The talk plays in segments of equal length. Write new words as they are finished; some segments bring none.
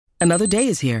Another day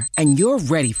is here, and you're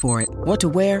ready for it. What to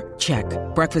wear? Check.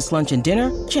 Breakfast, lunch, and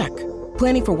dinner? Check.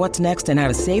 Planning for what's next and how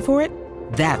to save for it?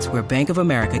 That's where Bank of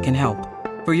America can help.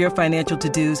 For your financial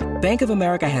to-dos, Bank of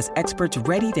America has experts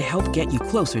ready to help get you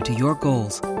closer to your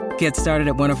goals. Get started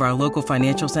at one of our local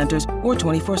financial centers or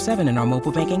 24/7 in our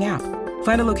mobile banking app.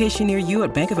 Find a location near you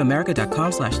at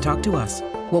bankofamerica.com/talktous.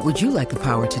 What would you like the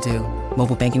power to do?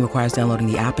 Mobile banking requires downloading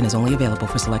the app and is only available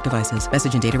for select devices.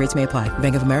 Message and data rates may apply.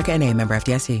 Bank of America N.A., member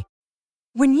FDIC.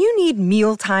 When you need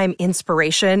mealtime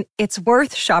inspiration, it's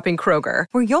worth shopping Kroger,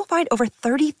 where you'll find over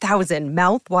 30,000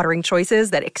 mouth-watering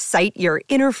choices that excite your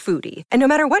inner foodie. And no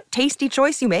matter what tasty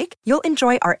choice you make, you'll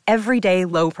enjoy our everyday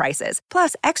low prices,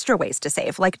 plus extra ways to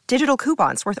save, like digital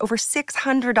coupons worth over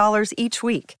 $600 each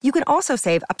week. You can also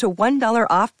save up to $1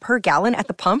 off per gallon at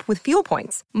the pump with fuel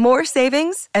points. More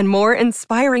savings and more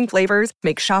inspiring flavors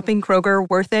make shopping Kroger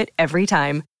worth it every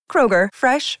time. Kroger,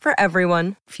 fresh for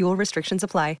everyone. Fuel restrictions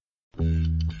apply. I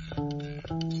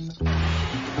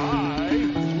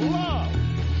love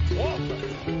water.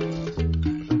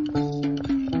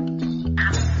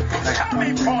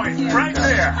 Tommy point right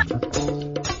there.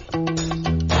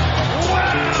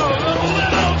 Wow, the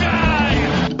little guy.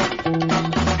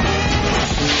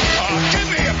 Give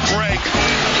me a break.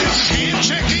 Is he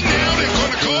checking out and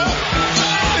going to call?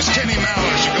 This Kenny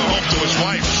Mallard should go home to his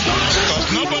wife because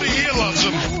nobody here loves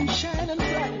him.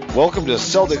 Welcome to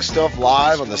Celtics Stuff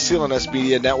Live on the CLNS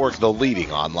Media Network, the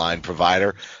leading online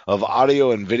provider of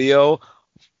audio and video.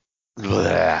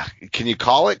 Blech. Can you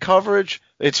call it coverage?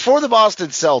 It's for the Boston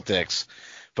Celtics,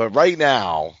 but right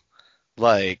now,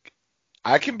 like,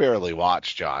 I can barely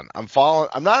watch, John. I'm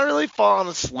not really falling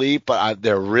asleep, but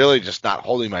they're really just not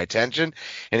holding my attention.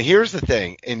 And here's the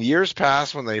thing. In years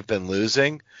past when they've been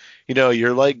losing, you know,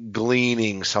 you're like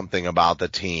gleaning something about the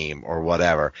team or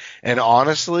whatever. And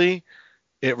honestly,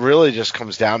 it really just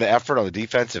comes down to effort on the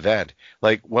defensive end.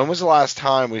 Like, when was the last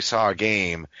time we saw a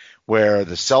game where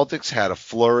the Celtics had a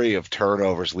flurry of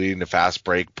turnovers leading to fast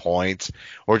break points,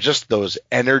 or just those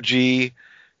energy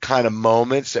kind of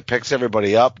moments that picks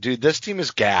everybody up? Dude, this team is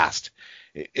gassed.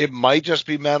 It might just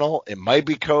be mental. It might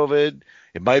be COVID.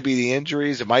 It might be the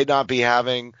injuries. It might not be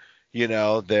having, you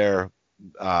know, their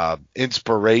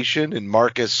inspiration in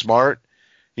Marcus Smart.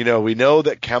 You know, we know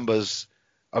that Kemba's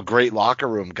a great locker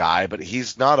room guy, but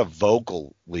he's not a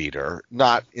vocal leader,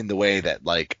 not in the way that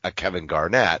like a Kevin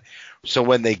Garnett. So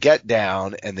when they get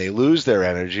down and they lose their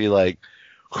energy, like,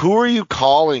 who are you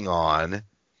calling on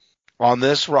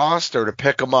this roster to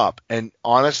pick them up? And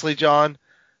honestly, John,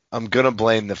 I'm going to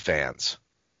blame the fans.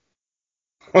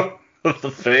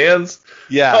 The fans?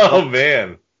 Yeah. Oh,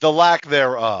 man. The lack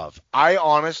thereof. I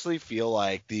honestly feel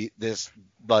like these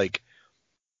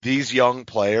young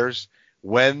players,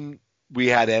 when we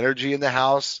had energy in the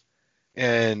house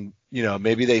and, you know,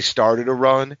 maybe they started a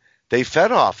run, they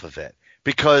fed off of it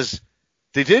because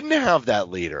they didn't have that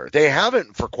leader. They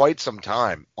haven't for quite some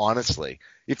time, honestly.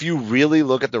 If you really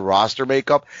look at the roster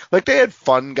makeup, like, they had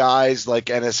fun guys like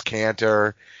Enes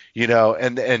Kanter, you know,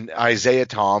 and Isaiah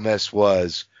Thomas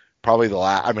was probably the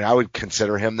last. I mean, I would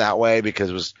consider him that way because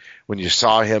it was when you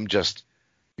saw him just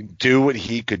do what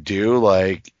he could do,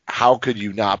 like, how could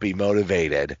you not be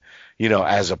motivated, you know,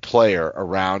 as a player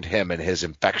around him and his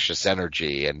infectious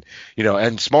energy? And, you know,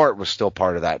 and Smart was still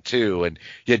part of that too. And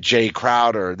you had Jay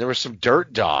Crowder, and there were some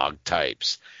dirt dog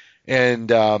types. And,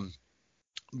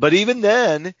 but even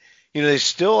then, you know, they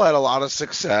still had a lot of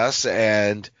success.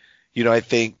 And, you know, I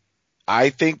think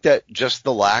that just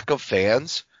the lack of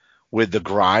fans with the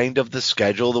grind of the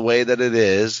schedule, the way that it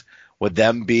is, with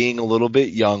them being a little bit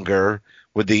younger,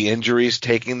 with the injuries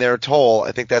taking their toll,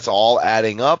 I think that's all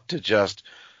adding up to just,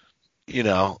 you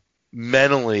know,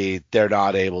 mentally they're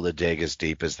not able to dig as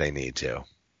deep as they need to.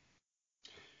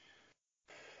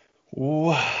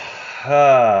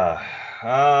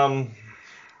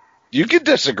 You can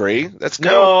disagree. That's good.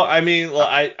 No, I mean, well,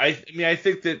 I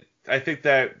think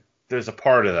that there's a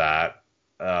part of that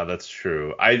that's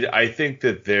true. I think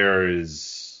that there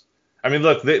is. I mean,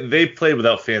 look, they played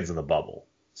without fans in the bubble,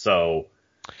 so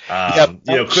you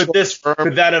know,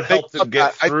 could that have helped them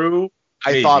get through?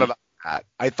 I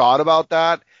thought about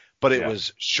that, but it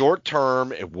was short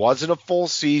term. It wasn't a full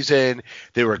season.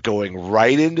 They were going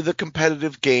right into the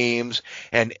competitive games,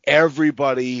 and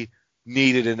everybody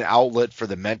needed an outlet for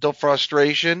the mental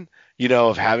frustration, you know,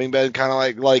 of having been kind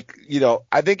of like, you know,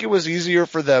 I think it was easier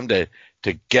for them to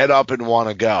get up and want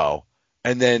to go.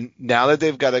 And then now that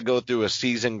they've got to go through a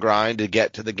season grind to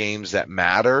get to the games that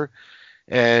matter,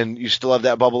 and you still have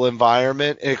that bubble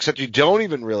environment, except you don't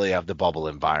even really have the bubble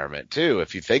environment too.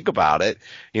 If you think about it,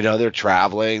 you know, they're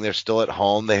traveling, they're still at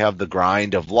home, they have the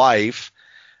grind of life.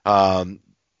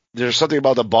 there's something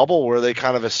about the bubble where they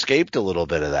kind of escaped a little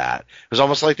bit of that. It was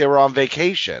almost like they were on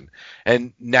vacation.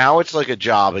 And now it's like a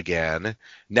job again.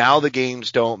 Now the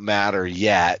games don't matter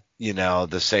yet,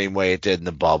 the same way it did in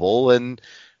the bubble. And,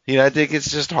 I think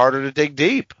it's just harder to dig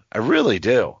deep. I really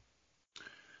do.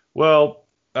 Well,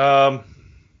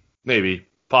 maybe,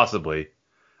 possibly.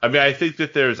 I mean, I think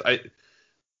that there's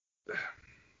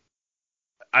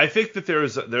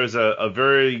a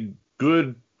very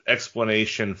good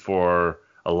explanation for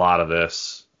a lot of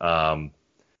this. That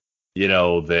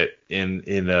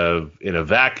in a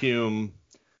vacuum,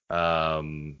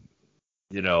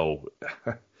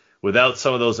 without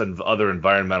some of those other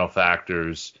environmental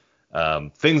factors,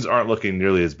 things aren't looking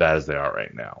nearly as bad as they are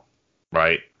right now,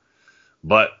 right?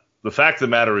 But the fact of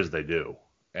the matter is they do.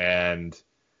 And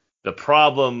the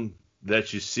problem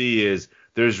that you see is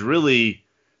there's really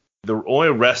the only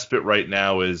respite right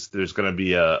now is there's going to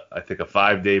be I think a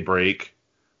 5-day break,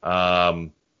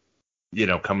 coming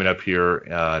up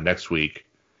here next week.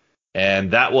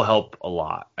 And that will help a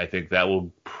lot. I think that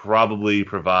will probably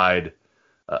provide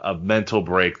a mental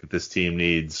break that this team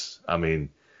needs. I mean,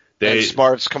 and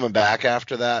Smart's coming back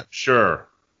after that. Sure.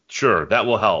 That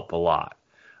will help a lot.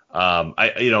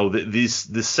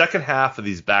 The second half of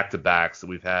these back-to-backs that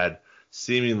we've had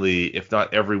seemingly, if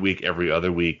not every week, every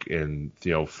other week, and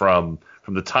from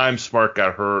the time Smart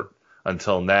got hurt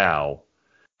until now,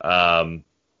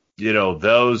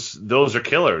 those are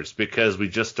killers because we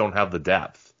just don't have the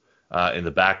depth in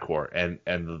the backcourt,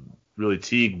 and really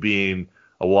Teague being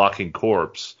a walking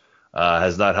corpse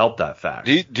has not helped that fact.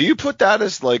 Do you put that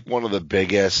as like one of the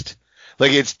biggest?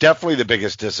 Like, it's definitely the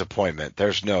biggest disappointment.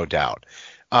 There's no doubt.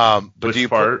 But which do you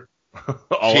part?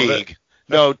 All Teague? of it?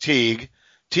 No, Teague.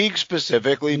 Teague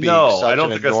specifically being No, such I don't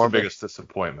an think that's the enormous... biggest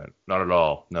disappointment. Not at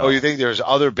all. No. Oh, you think there's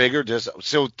other bigger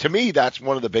So to me, that's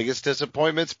one of the biggest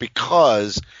disappointments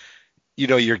because,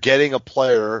 you're getting a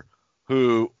player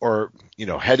who, or,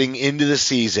 heading into the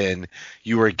season,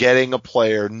 you were getting a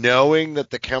player knowing that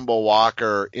the Kemba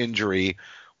Walker injury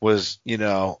was, he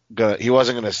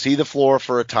wasn't going to see the floor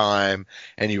for a time,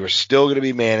 and you were still going to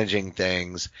be managing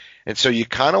things. And so you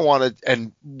kind of wanted,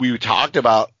 and we talked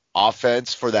about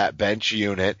offense for that bench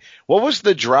unit. What was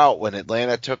the drought when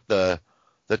Atlanta took the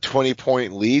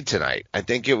 20-point lead tonight? I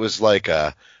think it was like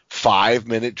a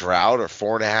 5-minute drought or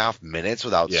 4.5 minutes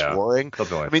without scoring.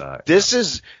 Something like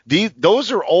that.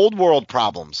 Those are old world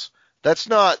problems. That's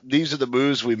not, these are the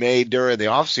moves we made during the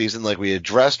offseason. Like, we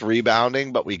addressed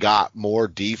rebounding, but we got more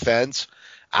defense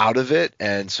out of it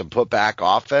and some putback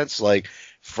offense. Like,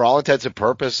 for all intents and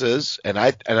purposes, and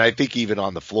I think even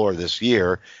on the floor this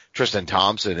year, Tristan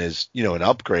Thompson is, an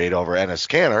upgrade over Enes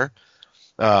Kanter.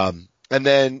 And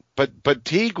then, but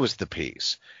Teague was the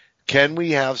piece. Can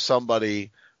we have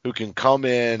somebody who can come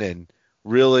in and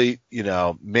really,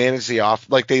 manage the off?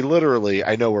 Like, they literally,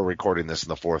 I know we're recording this in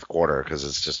the fourth quarter because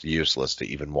it's just useless to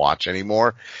even watch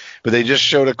anymore, but they just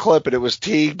showed a clip and it was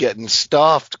Teague getting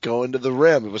stuffed going to the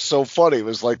rim. It was so funny. It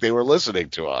was like they were listening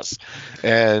to us.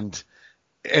 And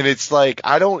it's like,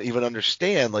 I don't even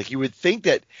understand. Like, you would think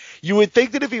that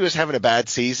if he was having a bad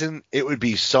season, it would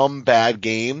be some bad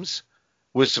games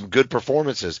with some good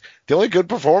performances. The only good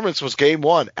performance was game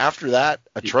one. After that,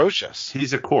 atrocious.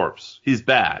 He's a corpse. He's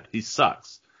bad. He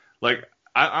sucks. Like,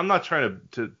 I'm not trying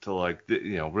to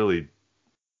really.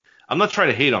 I'm not trying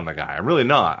to hate on the guy. I'm really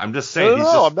not. I'm just saying.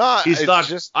 No, I'm not. He's not.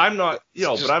 Just, I'm not.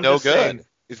 But I'm no just good. saying.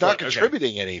 He's not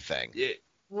contributing anything.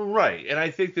 Right, and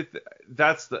I think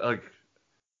that's the like.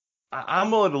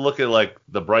 I'm willing to look at like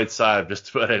the bright side of just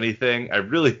about anything. I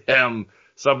really am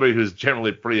somebody who's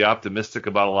generally pretty optimistic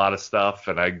about a lot of stuff,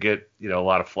 and I get a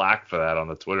lot of flack for that on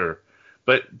the Twitter.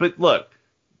 But look,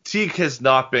 Teague has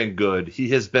not been good. He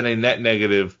has been a net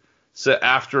negative. So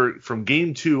from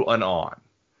game 2 on,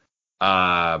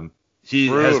 he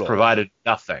has provided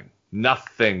nothing. No,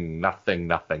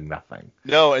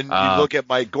 and you look at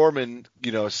Mike Gorman,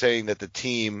 saying that the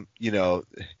team,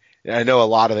 I know a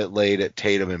lot of it laid at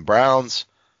Tatum and Brown's,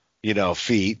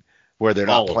 feet, where they're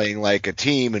not playing like a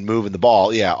team and moving the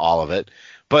ball. Yeah, all of it.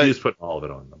 But he's putting all of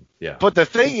it on them. Yeah. But the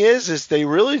thing is they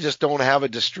really just don't have a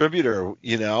distributor,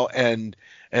 and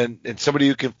somebody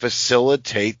who can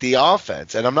facilitate the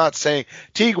offense. And I'm not saying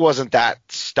Teague wasn't that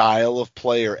style of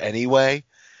player anyway,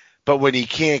 but when he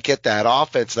can't get that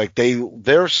offense, like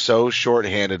they're so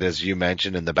shorthanded, as you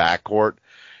mentioned, in the backcourt,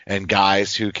 and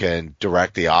guys who can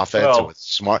direct the offense with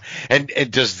Smart. And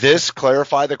does this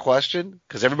clarify the question?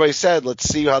 Because everybody said, let's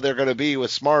see how they're going to be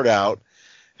with Smart out.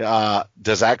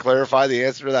 Does that clarify the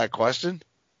answer to that question?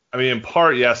 I mean, in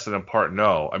part, yes, and in part,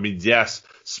 no. I mean, yes,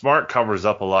 Smart covers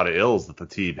up a lot of ills that the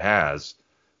team has.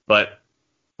 But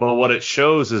what it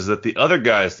shows is that the other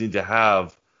guys need to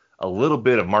have a little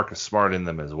bit of Marcus Smart in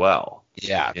them as well.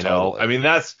 Yeah, you totally. know, I mean,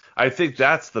 I think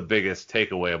that's the biggest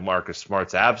takeaway of Marcus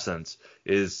Smart's absence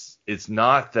is it's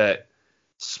not that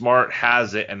Smart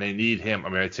has it and they need him. I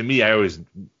mean, to me, I always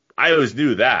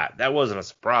knew that. That wasn't a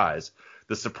surprise.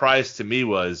 The surprise to me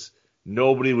was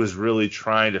nobody was really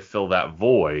trying to fill that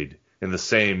void in the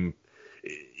same,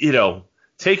 you know,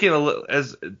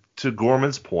 as to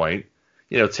Gorman's point,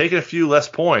 you know, taking a few less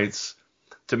points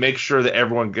to make sure that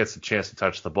everyone gets a chance to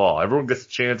touch the ball. Everyone gets a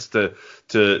chance to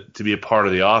be a part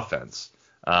of the offense.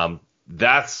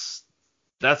 That's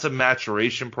a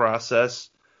maturation process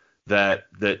that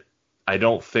I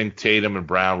don't think Tatum and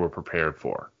Brown were prepared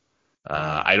for.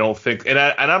 I don't think, and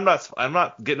I'm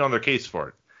not getting on their case for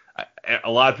it.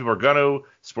 A lot of people are gonna.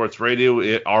 Sports radio,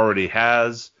 it already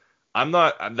has. I'm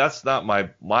not. That's not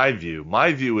my view.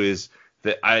 My view is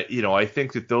that I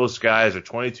think that those guys are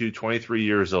 22, 23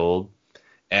 years old,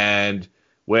 and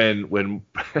when when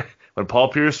Paul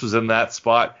Pierce was in that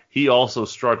spot, he also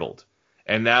struggled,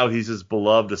 and now he's as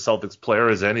beloved a Celtics player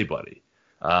as anybody.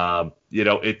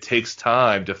 It takes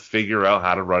time to figure out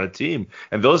how to run a team,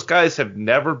 and those guys have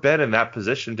never been in that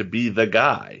position to be the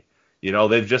guy. You know,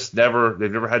 they've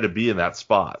never had to be in that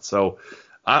spot. So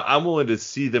I'm willing to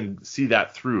see them see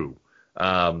that through.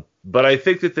 But I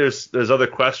think that there's other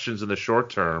questions in the short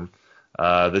term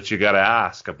that you got to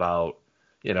ask about,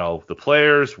 you know, the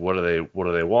players. What do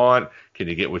they want? Can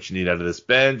you get what you need out of this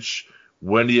bench?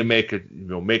 When do you make a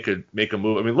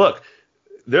move? I mean, look,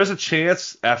 there's a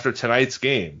chance after tonight's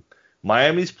game.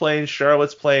 Miami's playing,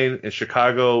 Charlotte's playing, and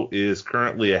Chicago is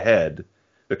currently ahead.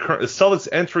 The Celtics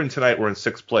entering tonight were in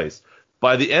 6th place.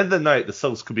 By the end of the night, the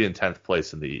Celtics could be in 10th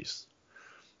place in the East.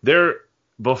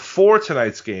 Before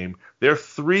tonight's game, they're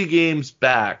 3 games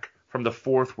back from the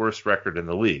 4th worst record in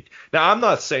the league. Now, I'm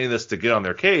not saying this to get on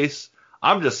their case.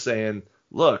 I'm just saying,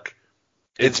 look,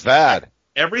 it's bad.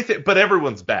 Everything, but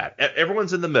everyone's bad.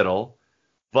 Everyone's in the middle,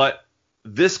 but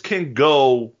this can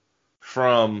go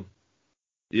from,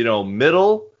 you know,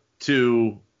 middle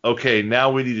to, okay,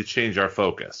 now we need to change our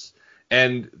focus.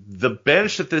 And the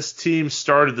bench that this team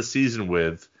started the season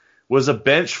with was a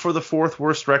bench for the 4th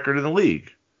worst record in the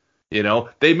league. You know,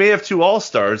 they may have 2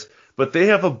 all-stars, but they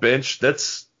have a bench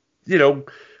that's, you know,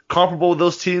 comparable with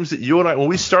those teams that you and I, when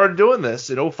we started doing this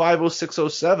in 05, 06,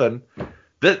 07,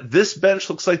 that this bench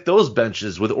looks like those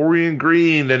benches with Orion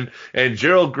Green and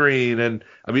Gerald Green. And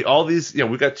I mean, all these, you know,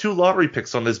 we've got 2 lottery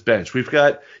picks on this bench. We've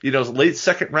got, you know, late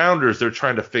second rounders. They're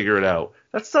trying to figure it out.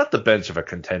 That's not the bench of a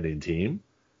contending team.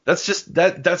 That's just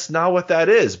that's not what that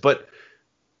is. But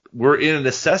we're in a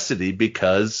necessity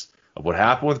because of what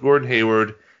happened with Gordon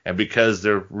Hayward and because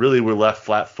we're left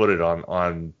flat-footed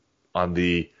on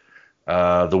the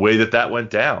way that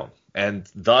went down. And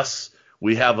thus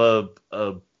we have a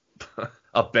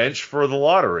bench for the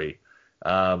lottery.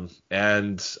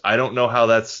 And I don't know how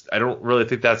I don't really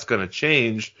think that's going to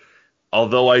change.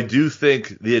 Although I do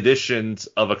think the additions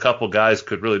of a couple guys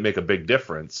could really make a big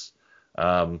difference.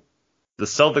 The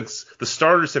Celtics, the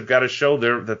starters have got to show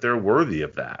that they're worthy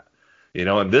of that. You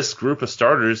know, and this group of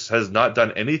starters has not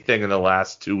done anything in the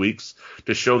last 2 weeks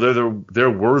to show they're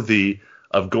worthy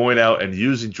of going out and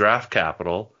using draft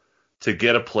capital to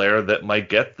get a player that might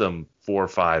get them 4 or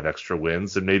 5 extra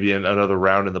wins and maybe another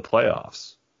round in the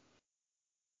playoffs.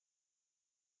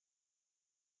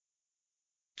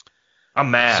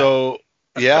 I'm mad. So,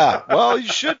 yeah. Well, you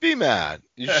should be mad.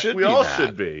 You should we be all mad.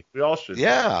 should be. We all should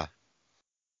Yeah.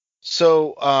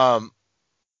 So, I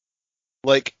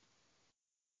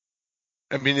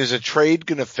mean, is a trade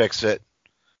going to fix it?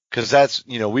 Because that's,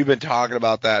 you know, we've been talking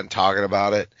about that and talking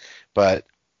about it, but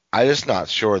I'm just not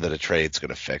sure that a trade's going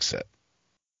to fix it.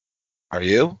 Are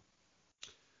you?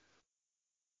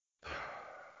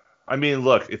 I mean,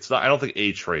 look, it's not. I don't think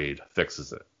a trade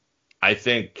fixes it. I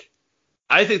think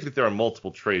that there are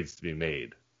multiple trades to be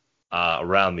made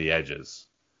around the edges.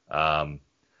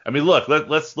 I mean, look,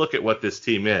 let's look at what this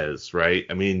team is, right?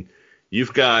 I mean,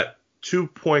 you've got 3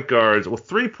 point guards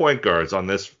on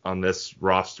this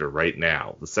roster right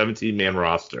now, the 17-man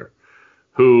roster,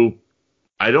 who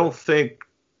I don't think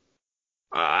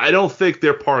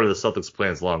they're part of the Celtics'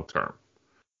 plans long term,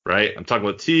 right? I'm talking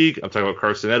about Teague, I'm talking about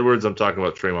Carson Edwards, I'm talking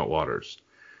about Tremont Waters.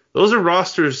 Those are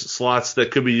roster slots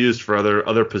that could be used for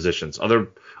other positions,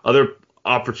 other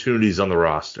opportunities on the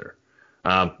roster.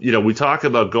 We talk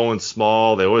about going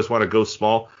small. They always want to go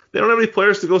small. They don't have any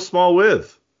players to go small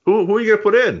with. Who are you going to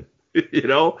put in?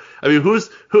 I mean,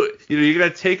 you're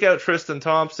going to take out Tristan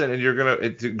Thompson and you're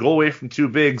going to go away from 2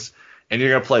 bigs and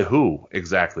you're going to play who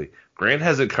exactly? Grant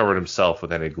hasn't covered himself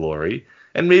with any glory.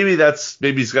 And maybe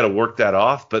he's got to work that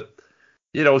off, but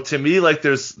To me, like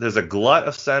there's a glut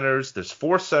of centers. There's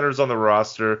 4 centers on the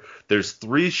roster. There's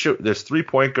 3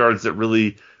 point guards that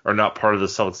really are not part of the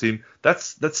Celtics team.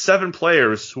 That's 7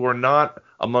 players who are not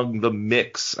among the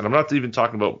mix. And I'm not even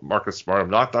talking about Marcus Smart. I'm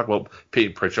not talking about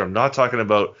Peyton Pritchard. I'm not talking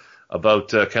about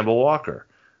Kemba Walker.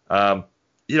 I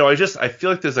feel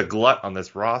like there's a glut on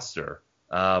this roster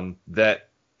that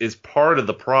is part of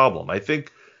the problem. I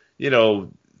think,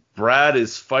 Brad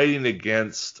is fighting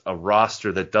against a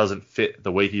roster that doesn't fit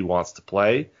the way he wants to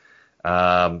play.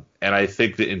 And I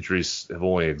think the injuries have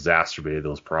only exacerbated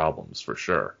those problems for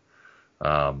sure.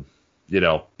 But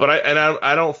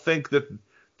I don't think that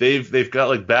they've got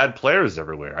like bad players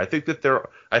everywhere. I think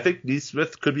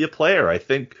Neesmith could be a player. I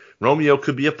think Romeo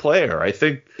could be a player. I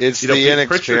think it's the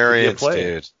inexperience,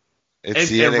 dude. It's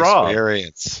the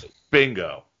inexperience. Rob,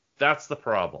 bingo. That's the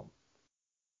problem.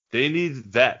 They need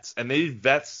vets, and they need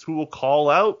vets who will call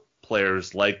out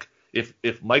players. Like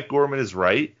if Mike Gorman is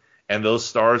right and those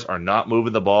stars are not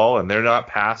moving the ball and they're not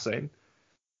passing,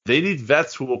 they need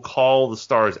vets who will call the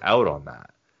stars out on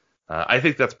that. I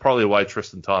think that's partly why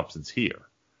Tristan Thompson's here,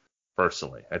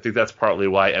 personally. I think that's partly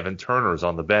why Evan Turner's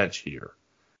on the bench here,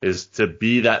 is to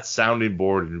be that sounding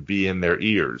board and be in their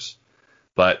ears.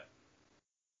 But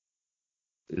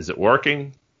is it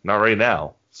working? Not right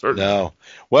now. Certainly. No.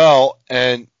 Well,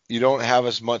 and you don't have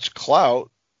as much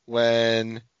clout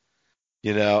when,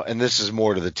 and this is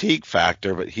more to the Teague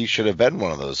factor, but he should have been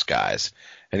one of those guys.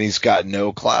 And he's got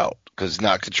no clout because he's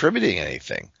not contributing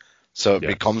anything. So it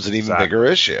becomes an even bigger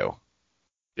issue.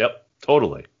 Yep,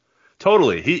 totally.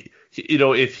 He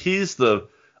if he's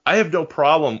I have no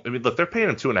problem. I mean, look, they're paying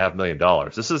him $2.5 million.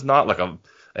 This is not like an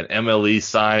MLE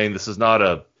signing. This is not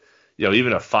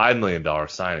even a $5 million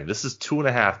signing. This is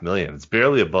 $2.5 million. It's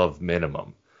barely above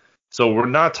minimum. So we're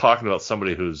not talking about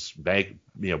somebody who's breaking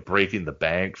the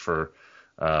bank for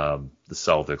the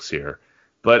Celtics here.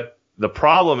 But the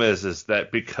problem is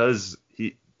that because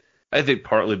I think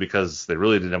partly because they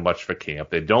really didn't have much for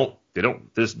camp.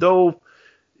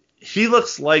 He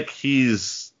looks like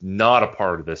he's not a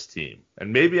part of this team.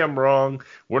 And maybe I'm wrong.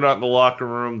 We're not in the locker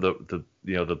room. The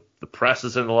press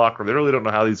is in the locker room. They really don't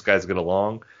know how these guys get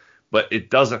along. But it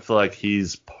doesn't feel like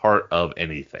he's part of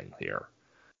anything here.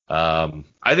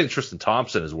 I think Tristan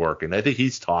Thompson is working. I think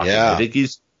he's talking. Yeah. I think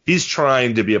he's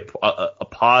trying to be a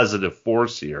positive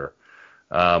force here.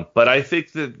 But I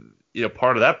think that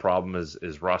part of that problem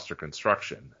is roster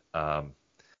construction,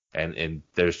 and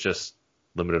there's just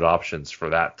limited options for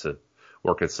that to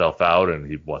work itself out. And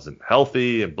he wasn't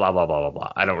healthy, and blah blah blah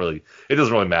blah blah. It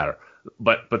doesn't really matter.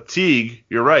 But Teague,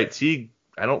 you're right. Teague,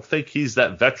 I don't think he's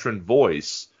that veteran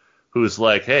voice who's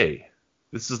like, hey,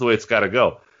 this is the way it's got to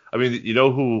go. I mean,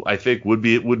 who I think would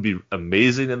be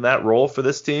amazing in that role for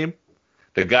this team?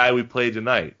 The guy we played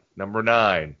tonight, number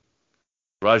 9,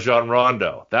 Rajon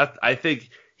Rondo. I think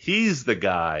he's the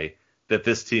guy that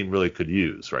this team really could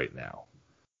use right now.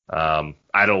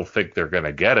 I don't think they're going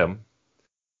to get him.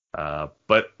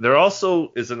 But there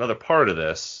also is another part of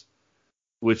this,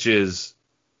 which is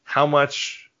how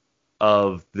much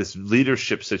of this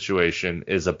leadership situation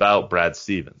is about Brad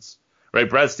Stevens. Right?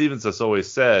 Brad Stevens has always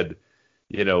said,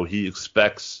 he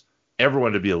expects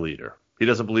everyone to be a leader. He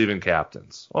doesn't believe in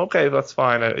captains. Okay, that's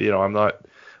fine. I'm not.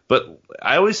 But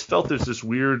I always felt there's this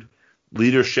weird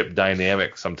leadership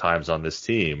dynamic sometimes on this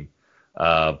team.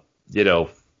 There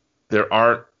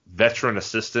aren't veteran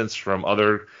assistants from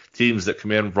other teams that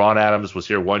come in. Ron Adams was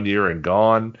here 1 year and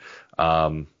gone.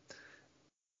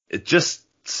 It just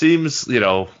seems,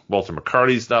 Walter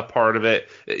McCarty's not part of it.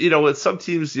 With some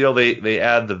teams, they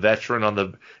add the veteran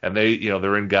and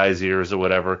they're in guys' ears or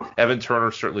whatever. Evan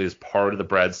Turner certainly is part of the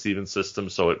Brad Stevens system,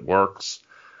 so it works.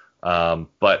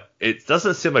 But it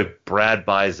doesn't seem like Brad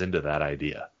buys into that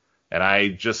idea. And I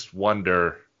just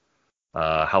wonder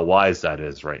how wise that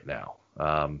is right now.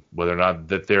 Whether or not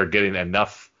that they're getting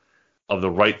enough of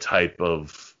the right type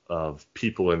of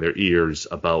people in their ears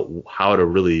about how to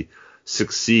really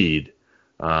succeed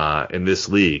in this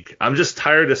league. I'm just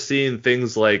tired of seeing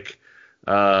things like,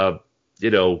 other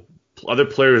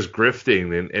players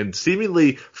grifting and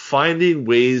seemingly finding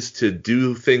ways to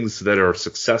do things that are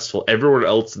successful everywhere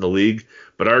else in the league,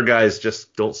 but our guys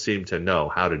just don't seem to know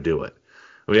how to do it.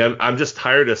 I mean, I'm just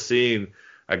tired of seeing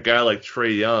a guy like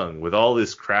Trae Young with all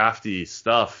this crafty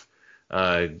stuff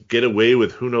get away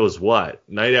with who knows what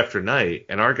night after night,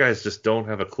 and our guys just don't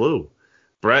have a clue.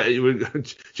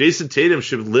 Jason Tatum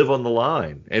should live on the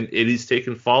line, and he's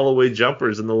taking fall-away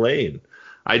jumpers in the lane.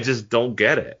 I just don't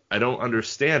get it. I don't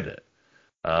understand it.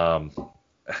 That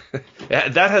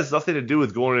has nothing to do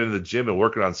with going into the gym and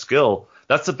working on skill.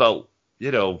 That's about,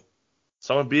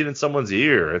 someone being in someone's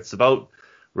ear. It's about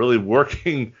really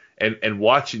working and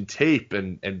watching tape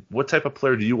and what type of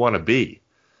player do you want to be?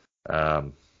 I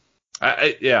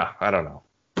don't know.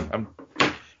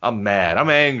 I'm mad. I'm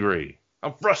angry.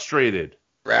 I'm frustrated.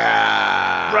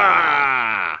 Rah!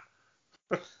 Rah!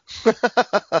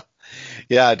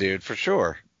 Yeah, dude, for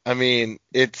sure. I mean,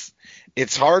 it's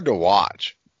hard to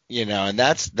watch, and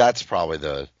that's probably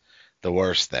the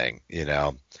worst thing,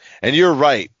 And you're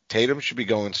right. Tatum should be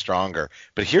going stronger.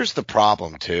 But here's the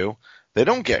problem too. They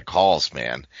don't get calls,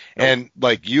 man. Nope. And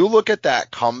like you look at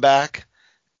that comeback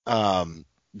the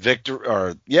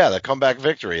comeback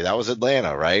victory. That was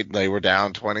Atlanta, right? They were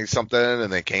down 20 something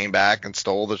and they came back and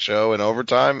stole the show in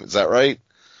overtime. Is that right?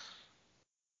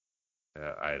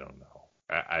 I don't know.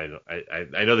 I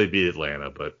know they beat Atlanta,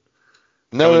 but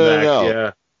No.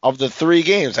 yeah. Of the 3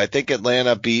 games, I think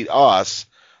Atlanta beat us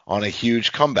on a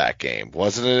huge comeback game.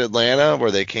 Wasn't it Atlanta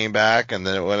where they came back and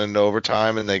then it went into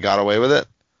overtime and they got away with it?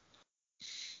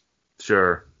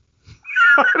 Sure.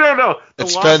 I don't know.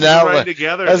 It's been that right long.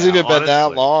 together. Hasn't now, even been that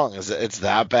honestly. long. It's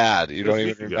that bad. You don't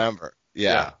even remember.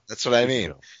 Yeah, that's what I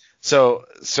mean. So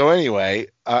anyway,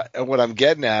 what I'm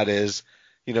getting at is,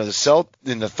 the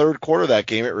in the third quarter of that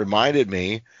game, it reminded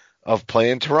me of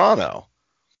playing Toronto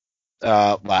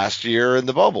last year in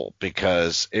the bubble,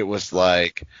 because it was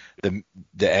like the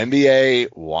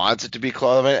NBA wants it to be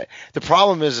close. I mean, the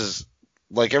problem is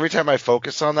like every time I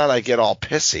focus on that, I get all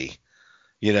pissy.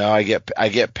 I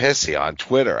get pissy on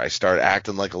Twitter. I start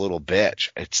acting like a little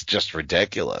bitch. It's just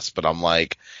ridiculous. But I'm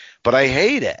like, but I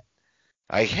hate it.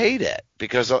 I hate it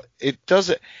because it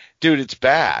doesn't, dude, it's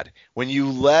bad. When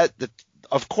you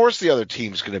of course the other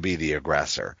team's going to be the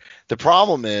aggressor. The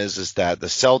problem is that the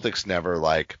Celtics never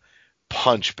like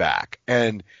punch back,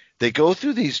 and they go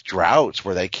through these droughts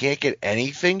where they can't get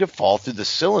anything to fall through the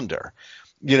cylinder,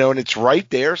 and it's right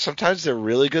there. Sometimes they're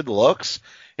really good looks.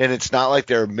 And it's not like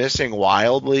they're missing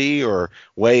wildly or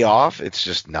way off. It's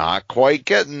just not quite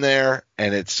getting there.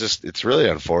 And it's really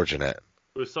unfortunate.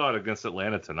 We saw it against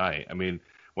Atlanta tonight. I mean,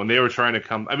 when they were trying to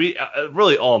come,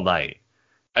 really all night.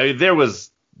 I mean, they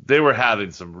were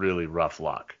having some really rough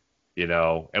luck,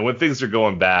 and when things are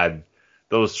going bad,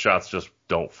 those shots just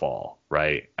don't fall,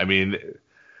 right? I mean,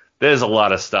 there's a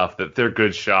lot of stuff that they're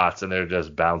good shots and they're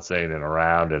just bouncing and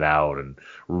around and out and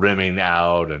rimming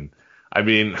out. And I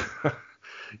mean,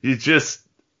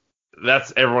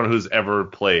 that's everyone who's ever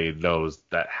played knows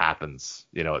that happens,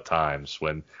 at times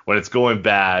when it's going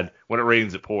bad, when it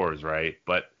rains, it pours, right?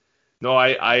 But no,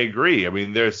 I agree. I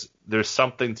mean, there's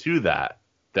something to that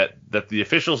the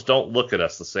officials don't look at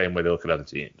us the same way they look at other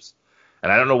teams.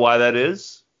 And I don't know why that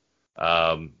is.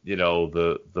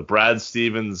 The Brad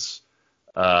Stevens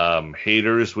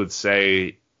haters would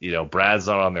say, Brad's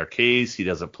not on their case. He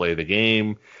doesn't play the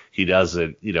game. He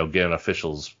doesn't, get an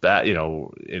official's back,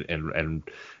 and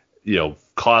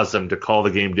cause them to call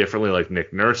the game differently like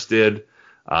Nick Nurse did.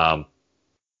 I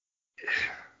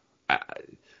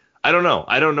don't know.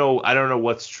 I don't know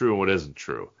what's true and what isn't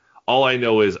true. All I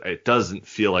know is it doesn't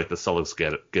feel like the Celtics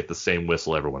get the same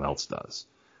whistle everyone else does.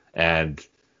 And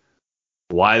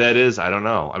why that is, I don't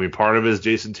know. I mean, part of it is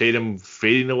Jason Tatum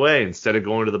fading away instead of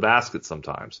going to the basket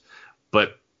sometimes.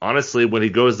 But honestly, when he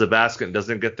goes to the basket and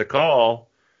doesn't get the call,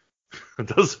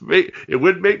 it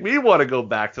would make me want to go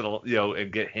back to the and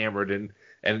get hammered and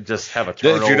just have a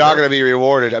turnover. If you're not going to be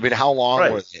rewarded, I mean, how long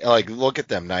right. were they? Like, look at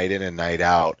them night in and night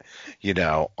out.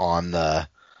 They're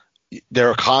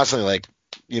constantly like,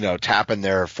 tapping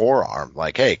their forearm,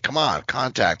 like, hey, come on,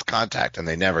 contact, and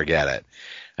they never get it.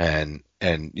 And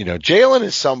Jalen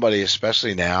is somebody,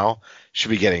 especially now,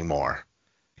 should be getting more.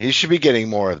 He should be getting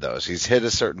more of those. He's hit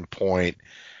a certain point.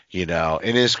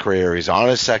 In his career, he's on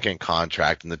his second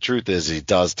contract, and the truth is he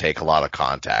does take a lot of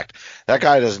contact. That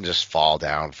guy doesn't just fall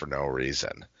down for no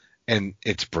reason, and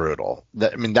it's brutal.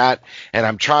 And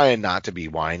I'm trying not to be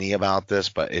whiny about this,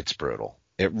 but it's brutal.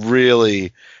 It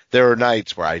really, there are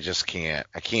nights where I can't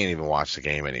even watch the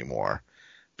game anymore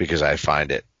because I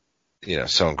find it,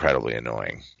 so incredibly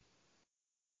annoying.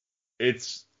 I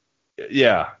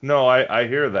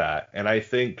hear that, and I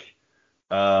think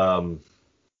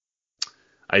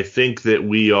that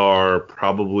we are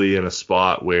probably in a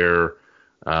spot where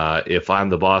if I'm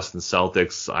the Boston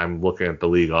Celtics, I'm looking at the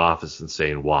league office and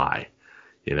saying, why?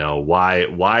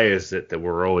 Why is it that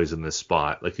we're always in this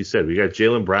spot? Like you said, we got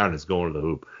Jaylen Brown is going to the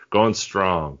hoop, going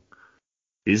strong.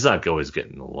 He's not always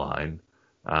getting the line.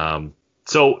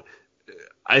 So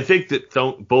I think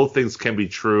that both things can be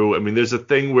true. I mean, there's a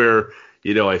thing where,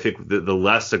 I think the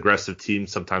less aggressive team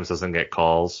sometimes doesn't get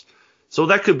calls. So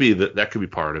that could be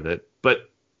part of it. But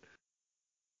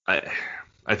I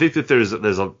think that there's a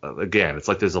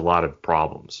lot of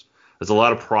problems. There's a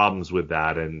lot of problems with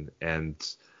that, and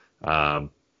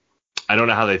I don't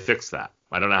know how they fix that.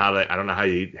 I don't know how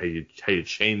you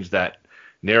change that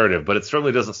narrative, but it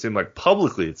certainly doesn't seem like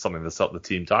publicly it's something the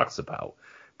team talks about.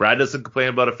 Brad doesn't complain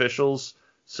about officials,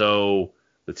 so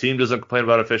the team doesn't complain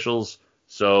about officials,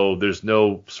 so there's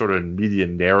no sort of media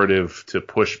narrative to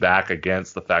push back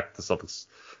against the fact that the Celtics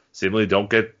seemingly don't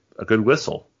get a good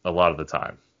whistle a lot of the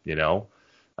time, you know?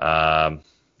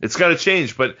 It's got to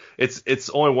change, but it's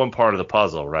only one part of the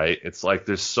puzzle, right? It's like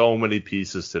there's so many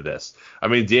pieces to this. I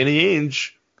mean, Danny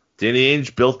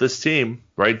Ainge built this team,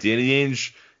 right? Danny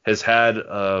Ainge has had,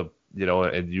 I've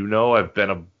been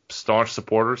a staunch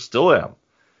supporter, still am.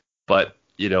 But,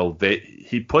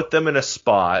 he put them in a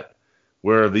spot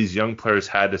where these young players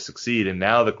had to succeed. And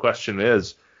now the question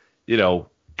is,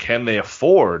 can they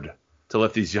afford to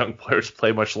let these young players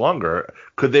play much longer?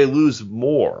 Could they lose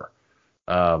more?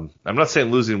 I'm not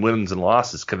saying losing wins and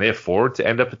losses. Can they afford to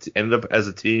end up as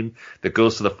a team that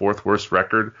goes to the fourth worst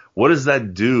record? What does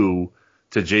that do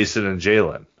to Jason and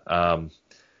Jalen?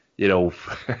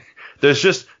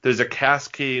 There's a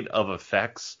cascade of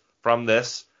effects from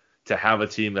this to have a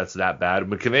team that's that bad.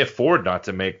 But can they afford not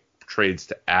to make trades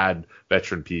to add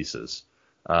veteran pieces?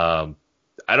 I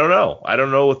don't know. I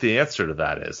don't know what the answer to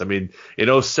that is. I mean, in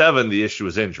 2007, the issue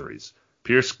was injuries.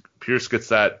 Pierce gets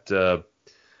that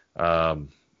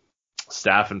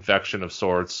staph infection of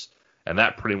sorts, and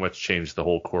that pretty much changed the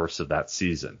whole course of that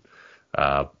season.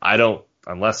 I don't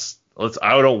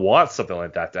want something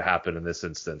like that to happen in this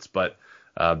instance, but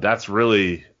that's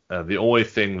really the only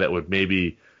thing that would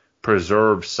maybe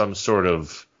preserve some sort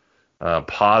of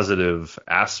positive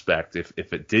aspect if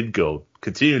it did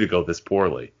continue to go this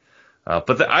poorly.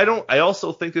 I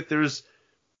also think that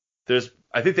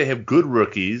I think they have good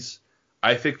rookies.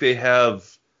 I think they have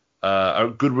a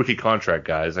good rookie contract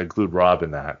guys. I include Rob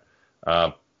in that.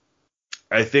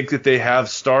 I think that they have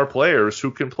star players who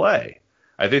can play.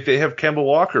 I think they have Kemba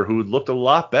Walker, who looked a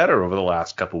lot better over the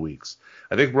last couple weeks.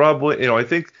 I think I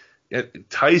think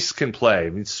Tice can play. I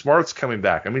mean, Smart's coming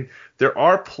back. I mean, there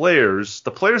are players.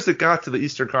 The players that got to the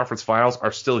Eastern Conference Finals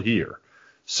are still here.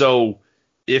 So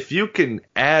if you can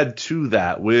add to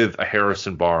that with a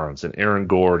Harrison Barnes and Aaron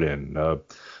Gordon,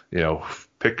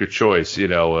 pick your choice,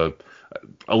 a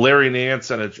Larry Nance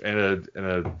and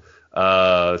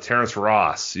a Terrence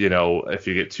Ross, if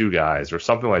you get two guys or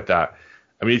something like that.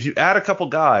 I mean, if you add a couple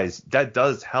guys, that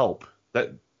does help.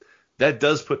 That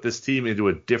does put this team into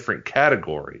a different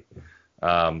category.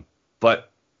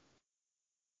 But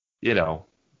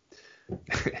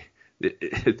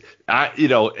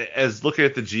as looking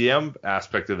at the GM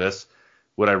aspect of this,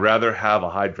 would I rather have a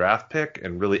high draft pick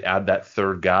and really add that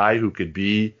third guy who could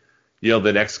be, the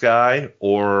next guy,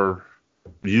 or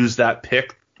use that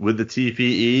pick with the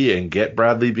TPE and get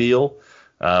Bradley Beal?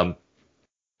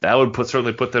 That would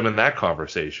certainly put them in that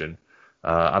conversation.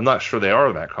 I'm not sure they are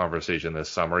in that conversation this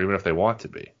summer, even if they want to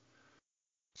be.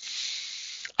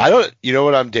 You know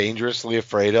what I'm dangerously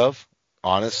afraid of?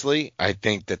 Honestly, I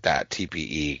think that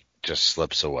TPE just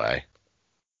slips away.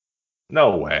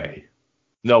 No way.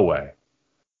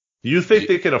 You think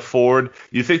they could afford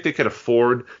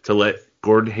to let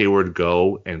Gordon Hayward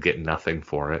go and get nothing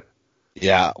for it?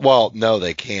 Yeah. Well, no,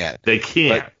 they can't. They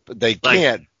can't. But they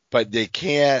can't.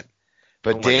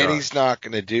 But Danny's not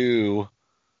going to do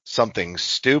something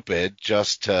stupid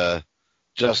just to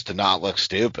not look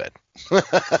stupid.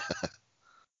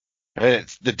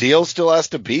 The deal still has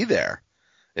to be there.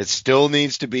 It still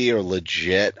needs to be a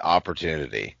legit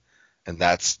opportunity. And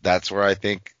that's where I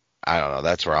think, I don't know,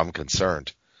 that's where I'm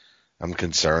concerned. I'm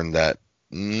concerned that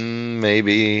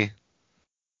maybe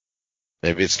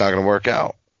it's not going to work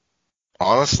out.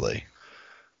 Honestly.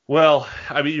 Well,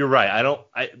 I mean, you're right.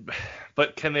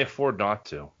 But can they afford not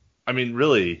to? I mean,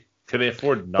 really, can they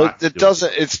afford not to?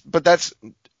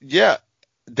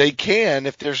 They can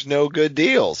if there's no good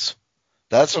deals.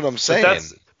 That's what I'm saying.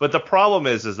 But the problem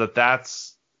is that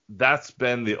that's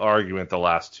been the argument the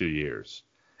last 2 years.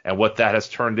 And what that has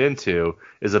turned into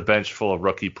is a bench full of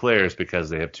rookie players because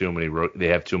they have too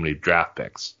many draft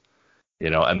picks.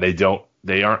 And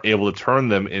they aren't able to turn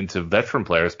them into veteran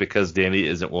players because Danny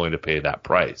isn't willing to pay that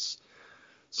price.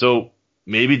 So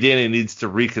maybe Danny needs to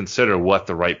reconsider what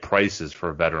the right price is for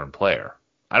a veteran player.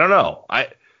 I don't know.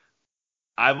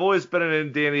 I've always been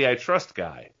an Danny I trust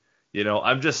guy.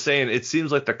 I'm just saying it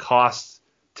seems like the cost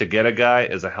to get a guy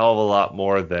is a hell of a lot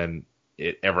more than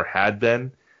it ever had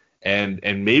been.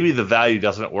 And maybe the value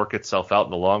doesn't work itself out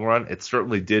in the long run. It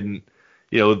certainly didn't.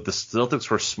 The Celtics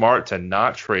were smart to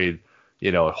not trade,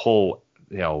 a whole,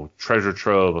 treasure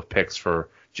trove of picks for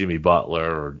Jimmy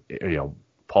Butler or,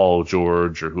 Paul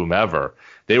George or whomever.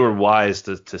 They were wise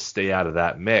to stay out of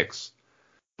that mix.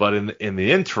 But in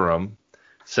the interim,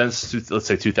 since, let's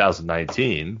say,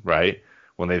 2019, right,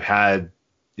 when they've had,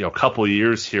 a couple of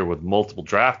years here with multiple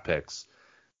draft picks,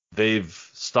 they've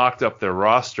stocked up their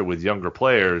roster with younger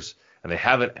players, and they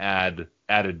haven't added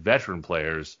veteran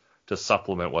players to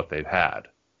supplement what they've had,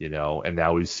 and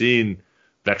now we've seen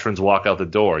veterans walk out the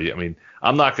door. I mean,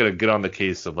 I'm not going to get on the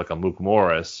case of like a Mook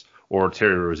Morris or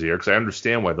Terry Rozier, because I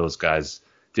understand why those guys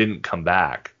didn't come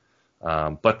back.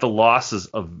 But the losses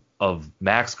of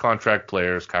max contract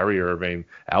players, Kyrie Irving,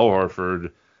 Al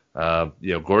Horford,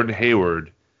 Gordon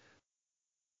Hayward,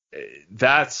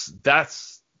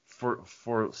 that's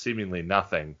for seemingly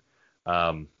nothing.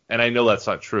 And I know that's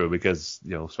not true because,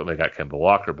 certainly got Kemba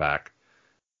Walker back.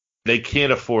 They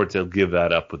can't afford to give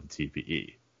that up with the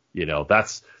TPE.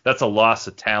 That's a loss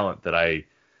of talent that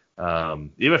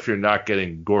even if you're not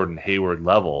getting Gordon Hayward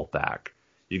level back,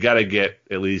 you got to get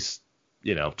at least,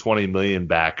 $20 million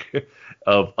back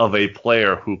of a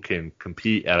player who can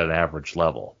compete at an average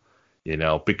level,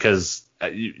 because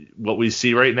what we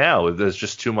see right now, there's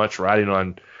just too much riding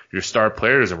on your star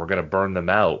players, and we're going to burn them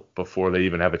out before they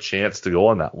even have a chance to go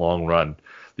on that long run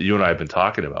that you and I have been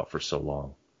talking about for so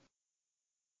long.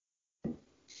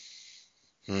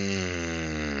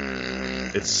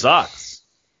 It sucks.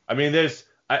 I mean, there's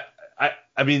an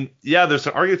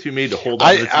argument to be made to hold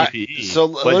on to the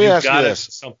TPE. Let me ask you this: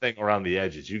 something around the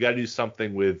edges. You got to do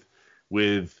something with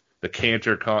the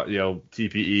Cantor,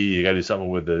 TPE. You got to do something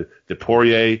with the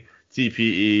Poirier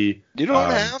TPE. You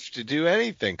don't have to do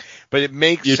anything, but it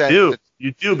makes sense.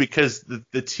 You do because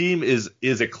the team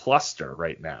is a cluster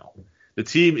right now. The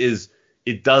team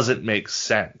it doesn't make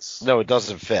sense. No, it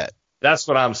doesn't fit. That's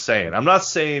what I'm saying. I'm not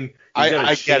saying I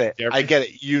get it. I get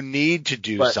it. You need to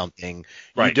do something.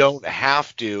 Right. You don't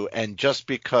have to, and just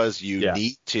because you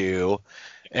need to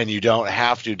and you don't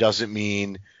have to doesn't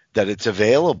mean that it's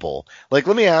available. Like,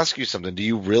 let me ask you something. Do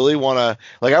you really want to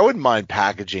 – like, I wouldn't mind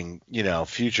packaging,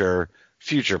 future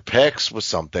picks with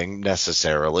something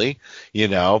necessarily,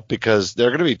 because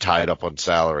they're going to be tied up on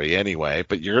salary anyway,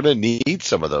 but you're going to need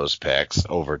some of those picks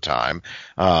over time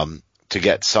to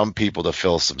get some people to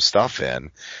fill some stuff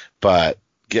in. But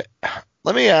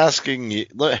let me asking you,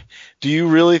 do you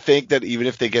really think that even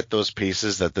if they get those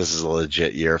pieces that this is a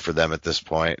legit year for them at this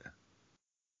point?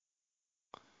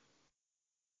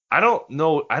 I don't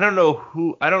know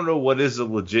what is a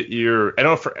legit year. I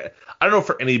don't know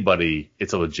for anybody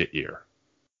it's a legit year.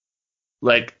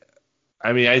 Like,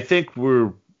 I mean, I think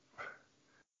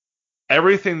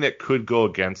everything that could go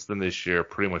against them this year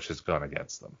pretty much has gone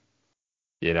against them.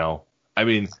 I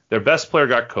mean, their best player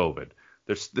got COVID.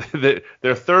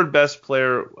 Their third best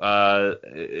player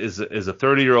is a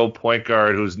 30-year-old point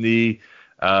guard whose knee,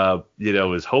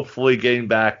 is hopefully getting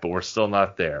back, but we're still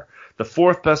not there. The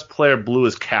fourth best player blew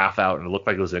his calf out, and it looked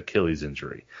like it was an Achilles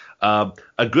injury. A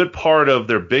good part of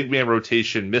their big man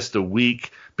rotation missed a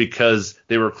week because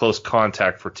they were close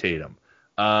contact for Tatum.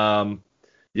 Brown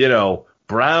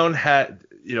had,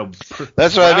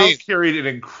 that's what I mean. Carried an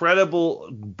incredible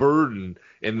burden.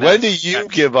 When do you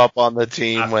give up on the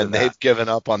team when they've given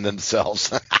up on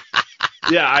themselves?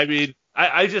 Yeah, I mean,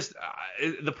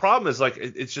 the problem is like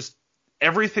it's just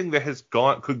everything that has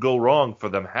could go wrong for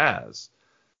them has.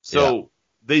 So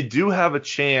they do have a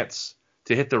chance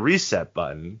to hit the reset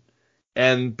button,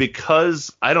 and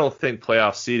because I don't think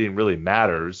playoff seeding really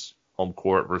matters, home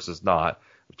court versus not,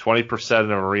 20%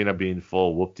 in an arena being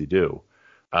full, whoop-de-doo.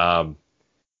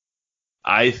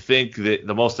 I think that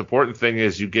the most important thing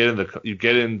is you get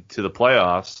into the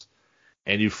playoffs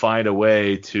and you find a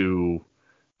way to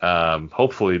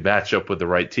hopefully match up with the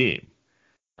right team.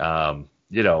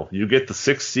 You get the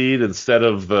 6th seed instead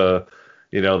of the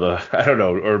I don't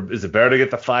know, or is it better to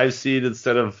get the 5 seed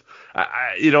instead of,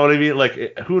 you know what I mean?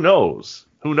 Like, who knows?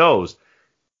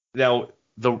 Now,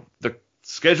 the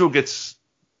schedule gets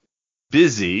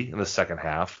busy in the second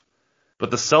half, but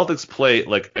the Celtics play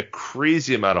like a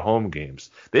crazy amount of home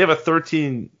games. They have a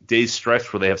 13-day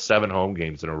stretch where they have 7 home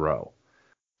games in a row.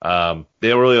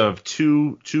 They really have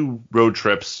two road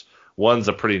trips. One's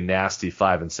a pretty nasty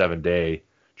 5 and 7 day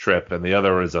trip, and the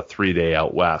other is a 3-day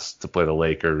out west to play the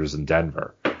Lakers and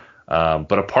Denver.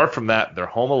 But apart from that, they're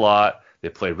home a lot. They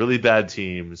play really bad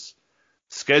teams.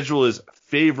 Schedule is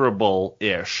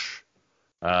favorable-ish,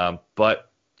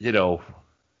 but you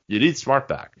need Smart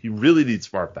back. You really need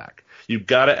Smart back. You've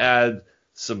got to add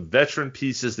some veteran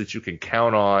pieces that you can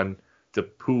count on to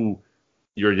who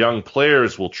your young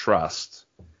players will trust,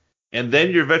 and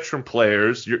then your veteran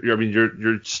players,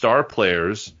 your star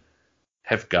players,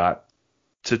 have got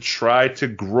to try to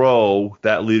grow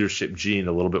that leadership gene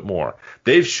a little bit more.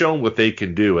 They've shown what they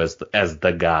can do as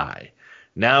the guy.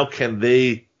 Now can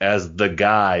they, as the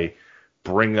guy,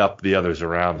 bring up the others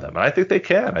around them. And I think they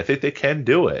can. I think they can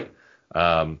do it.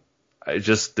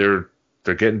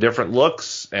 They're getting different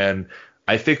looks, and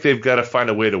I think they've got to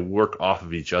find a way to work off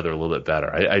of each other a little bit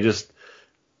better. I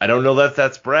don't know that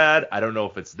that's Brad. I don't know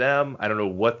if it's them. I don't know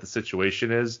what the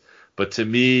situation is. But to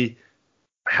me,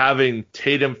 having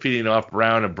Tatum feeding off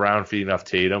Brown and Brown feeding off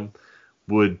Tatum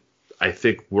would, I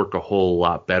think, work a whole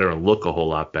lot better and look a whole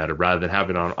lot better rather than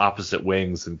having on opposite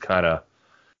wings and kind of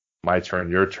my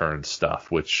turn, your turn stuff,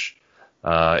 which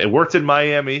it worked in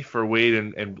Miami for Wade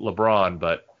and LeBron,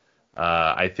 but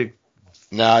I think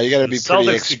no, you got to be pretty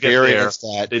experienced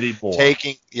at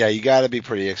taking. Yeah, you got to be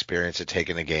pretty experienced at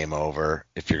taking a game over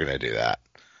if you're going to do that.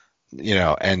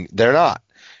 And they're not.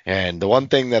 And the one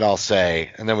thing that I'll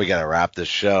say, and then we got to wrap this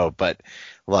show, but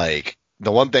like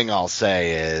the one thing I'll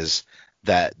say is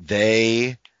that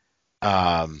they,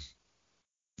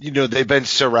 they've been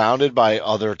surrounded by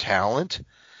other talent.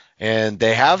 And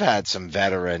they have had some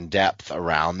veteran depth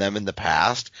around them in the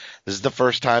past. This is the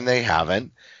first time they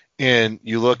haven't. And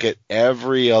you look at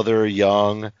every other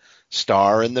young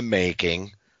star in the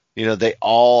making, they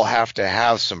all have to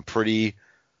have some pretty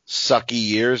sucky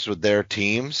years with their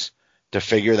teams to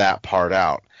figure that part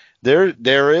out.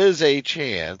 There is a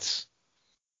chance,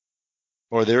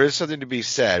 or there is something to be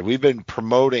said. We've been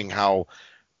promoting how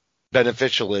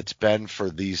beneficial it's been for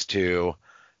these two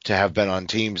to have been on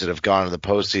teams that have gone to the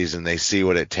postseason. They see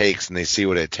what it takes, and they see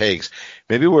what it takes.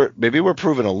 Maybe we're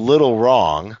proven a little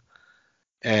wrong.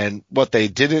 And what they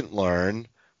didn't learn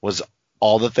was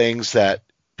all the things that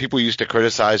people used to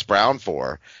criticize Brown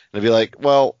for. And they'd be like,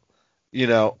 well,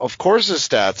 of course his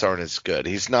stats aren't as good.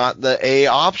 He's not the A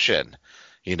option.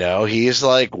 He's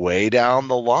like way down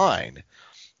the line.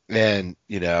 And,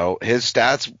 his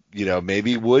stats,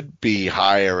 maybe would be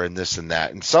higher in this and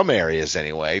that, in some areas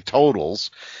anyway,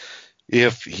 totals,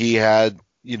 if he had,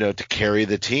 to carry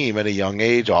the team at a young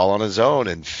age all on his own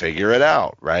and figure it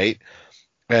out, right?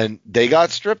 And they got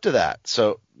stripped of that.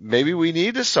 So maybe we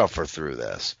need to suffer through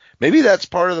this. Maybe that's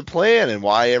part of the plan and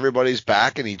why everybody's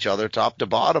backing each other top to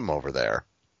bottom over there.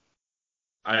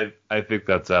 I think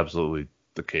that's absolutely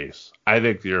the case. I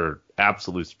think you're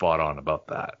absolutely spot on about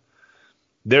that.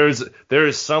 There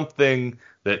is something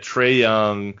that Trae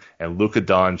Young and Luka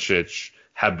Doncic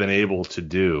have been able to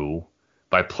do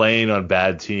by playing on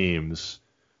bad teams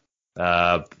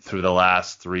through the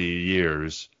last 3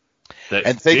 years that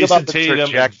and think Jason about the Tatum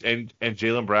and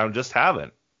Jaylen Brown just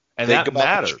haven't. And think that about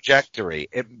matters. The trajectory.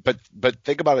 But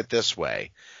think about it this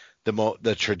way,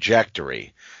 the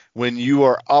trajectory. When you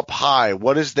are up high,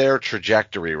 what is their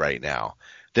trajectory right now?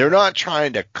 They're not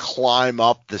trying to climb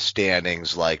up the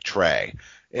standings like Trae.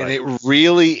 And right. It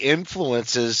really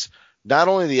influences not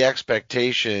only the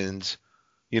expectations,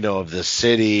 of the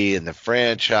city and the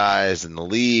franchise and the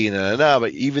league,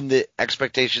 but even the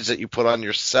expectations that you put on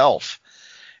yourself.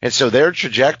 And so their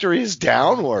trajectory is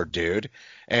downward, dude.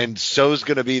 And so's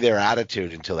going to be their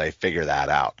attitude until they figure that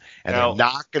out. And they're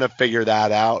not going to figure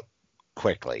that out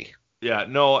quickly. Yeah,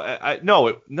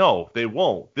 no, they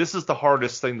won't. This is the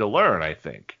hardest thing to learn, I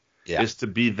think, is to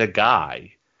be the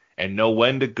guy and know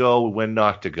when to go, when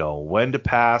not to go, when to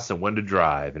pass and when to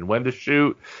drive and when to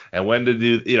shoot and when to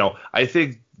do, I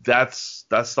think that's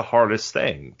the hardest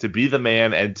thing, to be the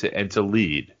man and to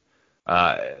lead.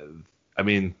 To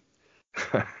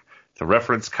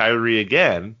reference Kyrie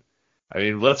again,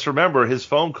 let's remember his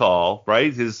phone call,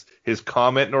 right? His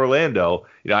comment in Orlando.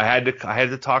 I had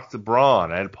to talk to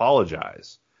Braun. I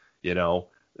apologize.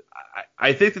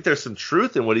 I think that there's some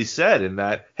truth in what he said, in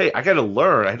that, hey, I had to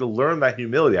learn that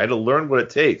humility. I had to learn what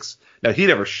it takes. Now, he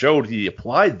never showed he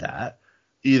applied that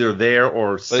either there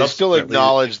or. But he still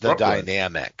acknowledged the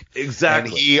dynamic.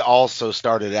 Exactly. And he also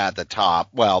started at the top.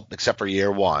 Well, except for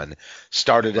year one,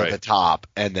 started at the top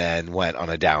and then went on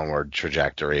a downward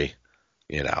trajectory.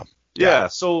 Yeah.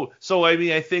 So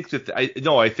I think that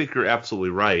I think you're absolutely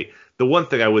right. The one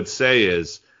thing I would say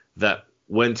is that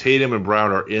when Tatum and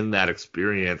Brown are in that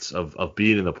experience of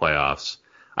being in the playoffs,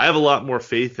 I have a lot more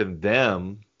faith in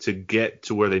them to get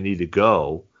to where they need to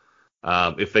go.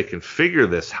 If they can figure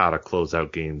this how to close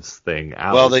out games thing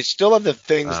out. Well, they still have the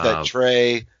things that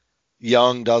Trae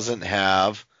Young doesn't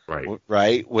have,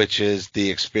 right? Which is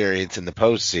the experience in the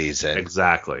postseason.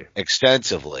 Exactly.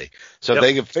 Extensively. So if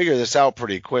they can figure this out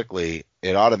pretty quickly,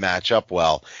 it ought to match up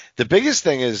well. The biggest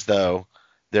thing is, though,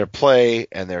 their play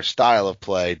and their style of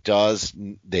play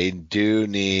they do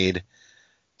need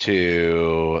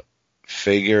to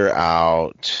figure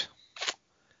out.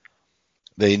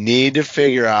 They need to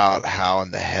figure out how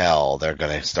in the hell they're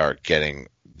going to start getting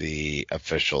the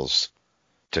officials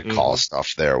to call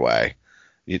stuff their way.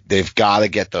 They've got to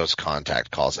get those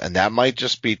contact calls, and that might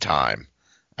just be time.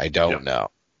 I don't know.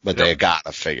 But they got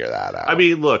to figure that out. I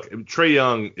mean, look, Trae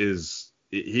Young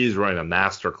he's running a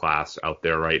masterclass out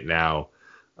there right now.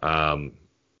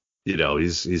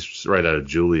 He's right out of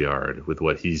Juilliard with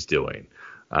what he's doing.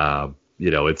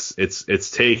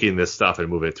 It's taking this stuff and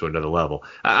moving it to another level.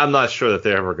 I'm not sure that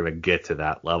they're ever going to get to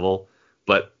that level,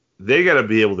 but they got to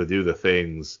be able to do the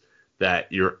things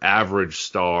that your average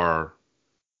star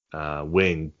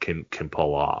wing can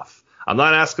pull off. I'm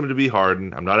not asking them to be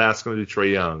Harden. I'm not asking them to be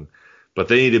Trae Young, but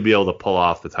they need to be able to pull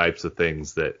off the types of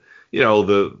things that,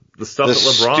 the stuff that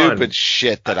LeBron. The stupid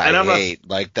shit that I hate,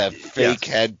 like that fake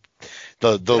head,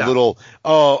 the little,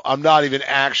 I'm not even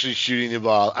actually shooting the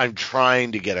ball. I'm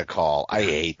trying to get a call. I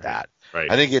hate that. Right.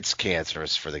 I think it's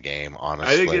cancerous for the game,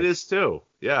 honestly. I think it is too.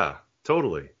 Yeah,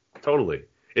 totally.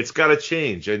 It's got to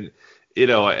change. And,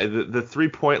 the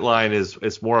 3-point line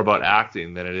is more about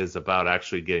acting than it is about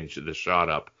actually getting the shot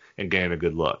up and getting a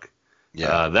good look.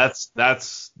 Yeah,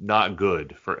 that's not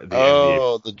good for the NBA.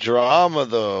 Oh, the drama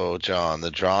though, John.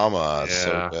 The drama.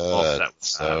 Yeah,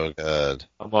 so good.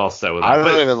 I'm all set with it. I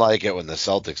don't even like it when the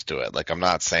Celtics do it. Like, I'm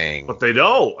not saying. But they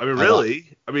don't. I mean,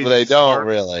 really. They don't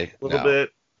really. A little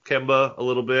bit. Kemba, a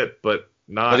little bit, but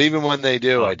not. But even when they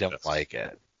do, I don't like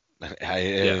it.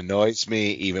 It annoys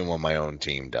me even when my own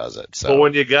team does it. So. But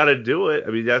when you got to do it,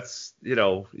 I mean, that's,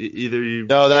 either you.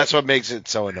 No, that's what makes it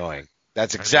so annoying.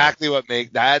 That's exactly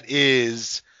that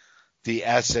is the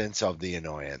essence of the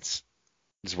annoyance,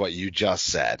 is what you just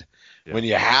said. Yeah. When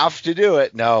you have to do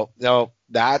it, no,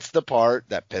 that's the part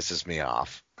that pisses me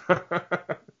off.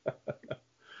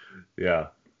 Yeah.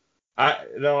 I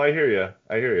hear you.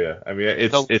 I mean,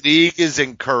 the league is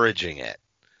encouraging it.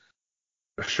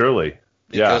 Surely.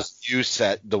 Because you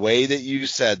said, the way that you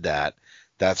said that,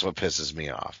 that's what pisses me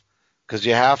off. Because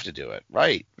you have to do it,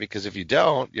 right? Because if you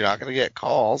don't, you're not going to get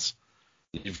calls.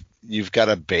 You've got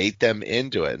to bait them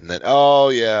into it, and then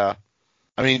I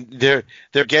mean they're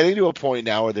getting to a point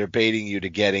now where they're baiting you to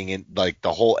getting in, like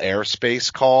the whole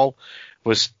airspace call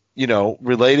was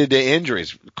related to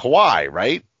injuries. Kawhi,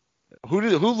 right?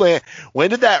 When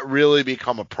did that really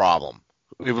become a problem?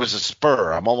 It was a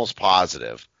Spur. I'm almost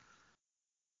positive.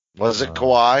 Was it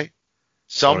Kawhi?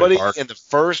 Somebody in the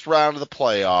first round of the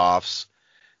playoffs.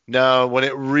 No, when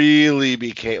it really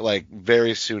became, like,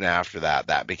 very soon after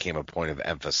that became a point of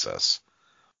emphasis.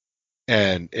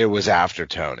 And it was after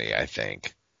Tony, I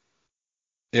think.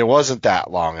 It wasn't that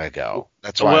long ago.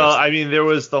 That's why. Well, I mean, there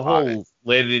was the whole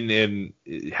landing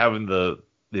in having the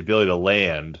ability to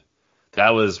land. That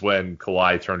was when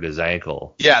Kawhi turned his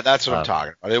ankle. Yeah, that's what I'm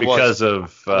talking about. Because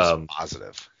of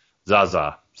positive.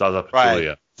 Zaza Pachulia.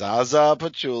 Right. Zaza,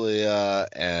 Pachulia,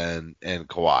 and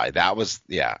Kawhi. That was,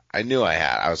 I knew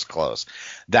I was close.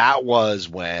 That was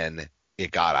when it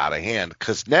got out of hand,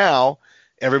 because now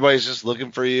everybody's just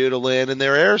looking for you to land in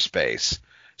their airspace.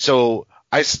 So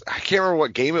I can't remember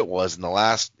what game it was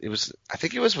I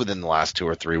think it was within the last 2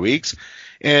 or 3 weeks,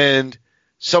 and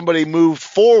somebody moved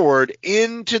forward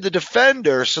into the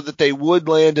defender so that they would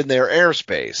land in their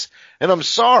airspace. And I'm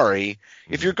sorry,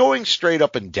 if you're going straight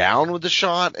up and down with the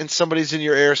shot and somebody's in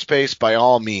your airspace, by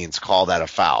all means, call that a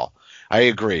foul. I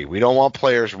agree. We don't want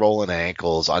players rolling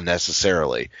ankles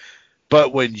unnecessarily.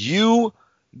 But when you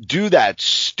do that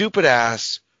stupid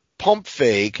ass pump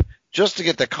fake just to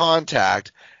get the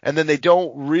contact, and then they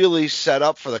don't really set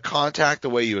up for the contact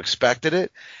the way you expected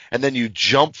it, and then you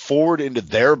jump forward into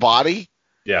their body,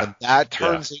 and that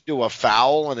turns into a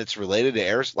foul, and it's related to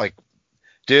air. Like,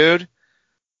 dude,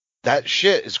 that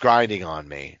shit is grinding on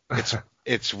me.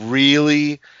 It's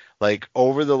really, like,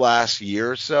 over the last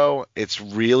year or so, it's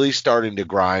really starting to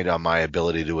grind on my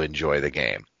ability to enjoy the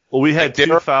game. Well, we had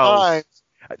 2 fouls.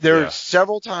 There are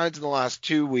several times in the last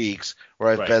 2 weeks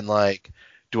where I've been like,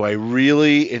 do I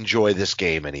really enjoy this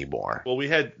game anymore? Well,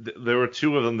 there were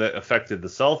 2 of them that affected the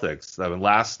Celtics. I mean,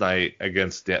 last night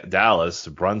against Dallas,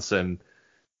 Brunson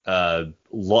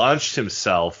launched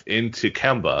himself into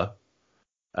Kemba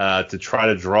to try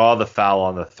to draw the foul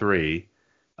on the 3.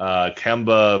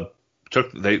 Kemba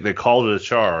they called it a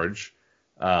charge,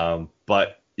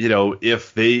 but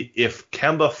if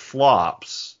Kemba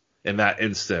flops in that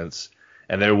instance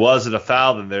and there wasn't a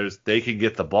foul, then they can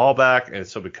get the ball back, and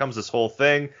so it becomes this whole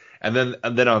thing. And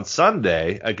then on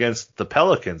Sunday against the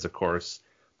Pelicans, of course,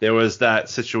 there was that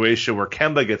situation where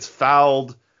Kemba gets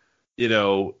fouled,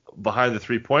 behind the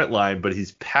 3-point line, but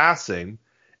he's passing,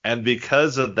 and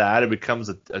because of that, it becomes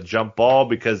a jump ball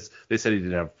because they said he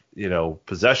didn't have,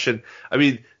 possession. I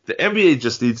mean, the NBA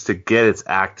just needs to get its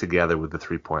act together with the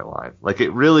 3-point line. Like,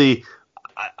 it really,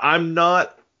 I'm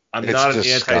not I'm It's not an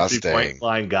disgusting. anti-3-point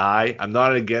line guy. I'm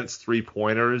not against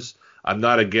 3-pointers. I'm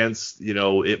not against,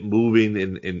 it moving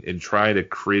and trying to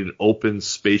create an open,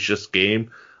 spacious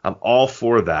game. I'm all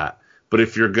for that. But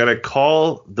if you're going to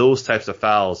call those types of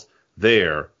fouls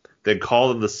there, then call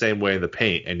them the same way in the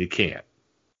paint, and you can't.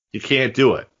 You can't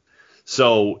do it.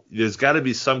 So there's got to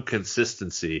be some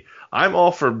consistency. I'm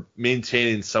all for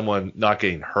maintaining someone not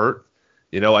getting hurt.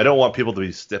 I don't want people to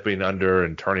be stepping under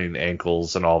and turning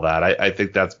ankles and all that. I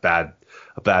think that's bad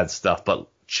stuff. But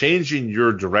changing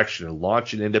your direction and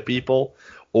launching into people,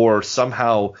 or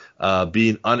somehow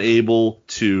being unable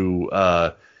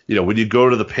to, when you go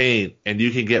to the paint and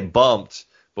you can get bumped,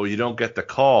 but you don't get the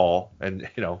call. And,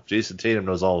 Jason Tatum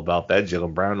knows all about that.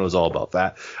 Jaylen Brown knows all about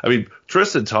that. I mean,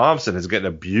 Tristan Thompson is getting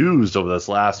abused over this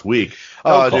last week.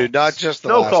 Dude, not just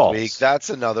the last calls. week. That's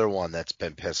another one that's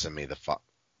been pissing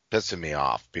me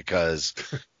off because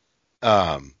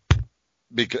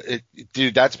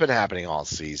dude, that's been happening all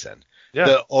season. Yeah.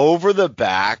 The over the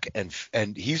back and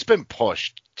he's been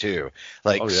pushed too,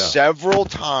 several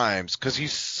times because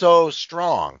he's so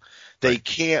strong. They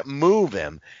can't move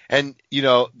him. And,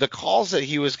 the calls that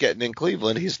he was getting in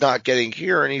Cleveland, he's not getting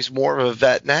here, and he's more of a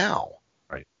vet now.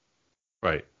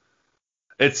 Right.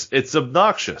 It's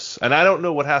obnoxious. And I don't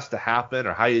know what has to happen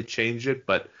or how you change it,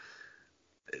 but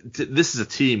this is a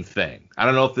team thing. I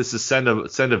don't know if this is send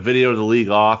a video to the league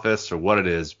office or what it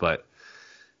is, but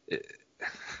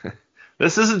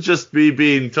this isn't just me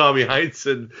being Tommy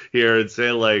Heinsohn here and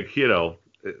saying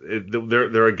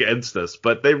they're against us,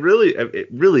 but they really,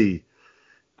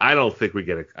 I don't think we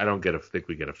get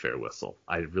a fair whistle.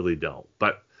 I really don't.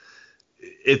 But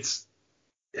it's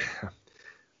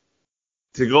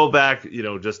to go back,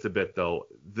 just a bit though.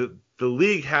 The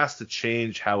league has to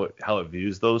change how it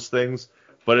views those things.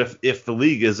 But if the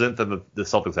league isn't, then the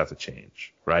Celtics have to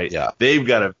change, right? Yeah, they've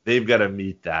got to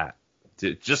meet that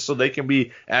just so they can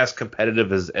be as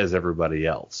competitive as everybody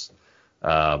else.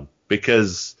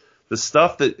 Because the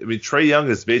stuff Trae Young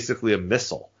is basically a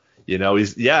missile. He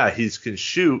can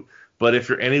shoot, but if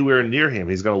you're anywhere near him,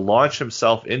 he's going to launch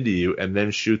himself into you and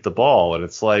then shoot the ball. And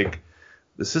it's like,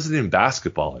 this isn't even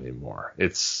basketball anymore.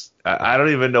 I don't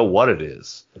even know what it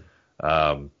is.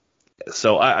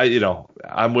 So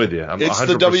I'm with you. It's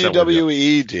the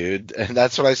WWE, dude, and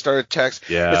that's when I started text.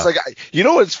 Yeah. It's like,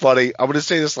 what's funny? I'm going to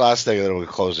say this last thing, and then we'll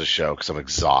close the show because I'm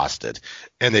exhausted,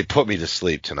 and they put me to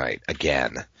sleep tonight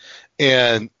again.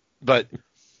 But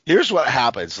here's what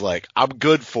happens: I'm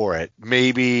good for it.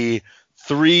 Maybe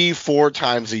 3-4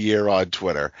 times a year on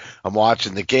Twitter, I'm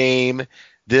watching the game.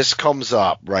 This comes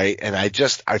up, right? And I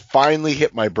finally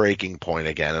hit my breaking point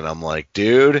again, and I'm like,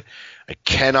 dude, I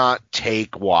cannot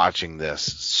take watching this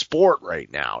sport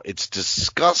right now. It's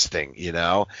disgusting,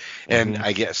 and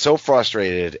I get so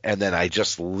frustrated, and then I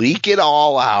just leak it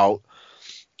all out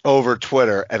over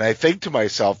Twitter, and I think to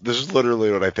myself, this is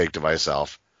literally what I think to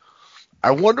myself,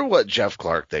 I wonder what Jeff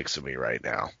Clark thinks of me right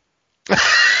now.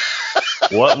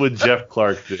 What would Jeff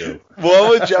Clark do? What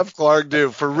would Jeff Clark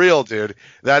do? For real, dude.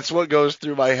 That's what goes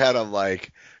through my head. I'm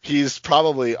like, he's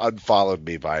probably unfollowed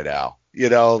me by now.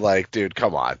 Dude,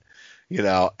 come on.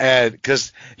 And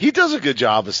because he does a good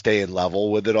job of staying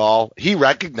level with it all. He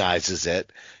recognizes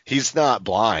it. He's not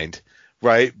blind,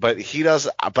 right? But he does.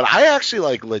 But I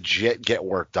actually legit get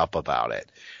worked up about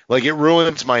it. It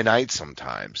ruins my night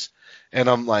sometimes. And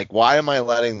I'm like, why am I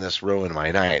letting this ruin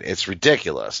my night? It's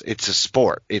ridiculous. It's a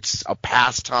sport. It's a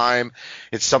pastime.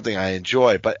 It's something I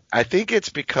enjoy. But I think it's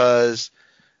because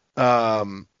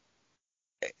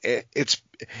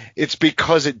it's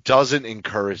because it doesn't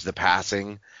encourage the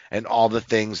passing and all the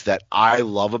things that I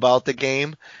love about the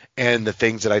game and the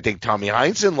things that I think Tommy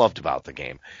Heinsohn loved about the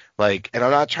game. And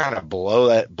I'm not trying to blow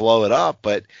it up,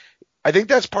 but I think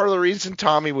that's part of the reason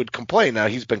Tommy would complain. Now,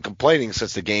 he's been complaining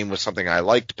since the game was something I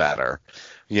liked better,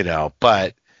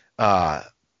 but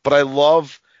I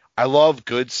love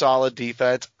good, solid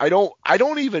defense. I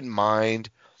don't even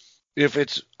mind if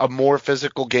it's a more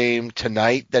physical game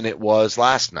tonight than it was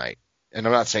last night. And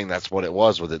I'm not saying that's what it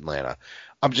was with Atlanta.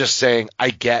 I'm just saying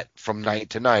I get from night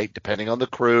to night, depending on the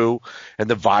crew and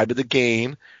the vibe of the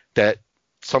game, that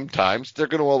sometimes they're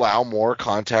going to allow more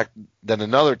contact than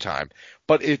another time.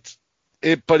 But it's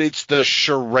the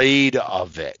charade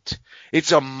of it.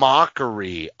 It's a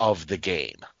mockery of the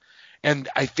game. And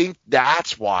I think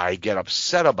that's why I get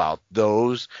upset about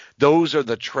those. Those are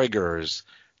the triggers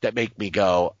that make me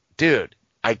go, dude,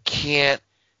 I can't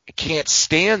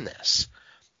stand this.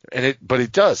 But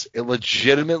it does. It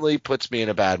legitimately puts me in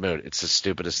a bad mood. It's the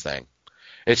stupidest thing.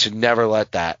 It should never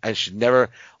let that. I should never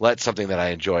let something that I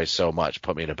enjoy so much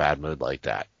put me in a bad mood like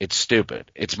that. It's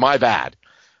stupid. It's my bad.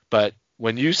 But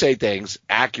when you say things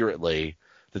accurately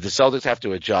that the Celtics have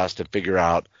to adjust and figure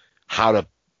out how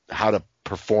to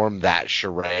perform that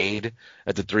charade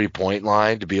at the 3-point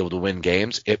line to be able to win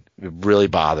games, it really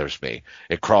bothers me.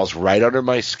 It crawls right under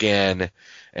my skin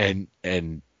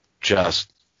and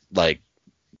just like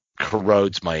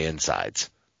corrodes my insides.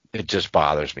 It just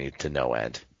bothers me to no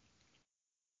end.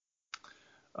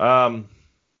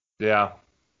 Yeah,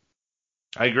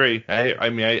 I agree. I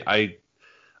mean,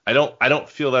 I don't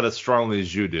feel that as strongly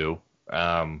as you do.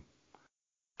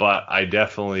 But I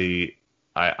definitely,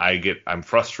 I'm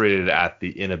frustrated at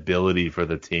the inability for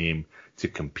the team to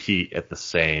compete at the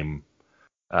same.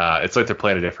 It's like they're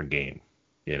playing a different game.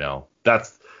 You know,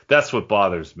 that's what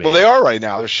bothers me. Well, they are right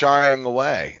now. They're shying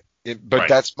away. But Right.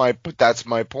 that's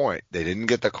my point. They didn't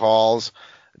get the calls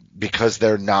because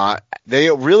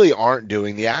they really aren't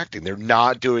doing the acting. They're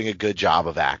not doing a good job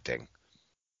of acting.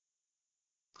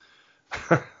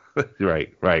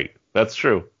 Right. That's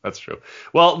true.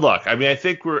 Well, look, I mean, I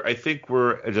think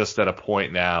we're just at a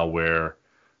point now where,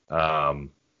 yeah.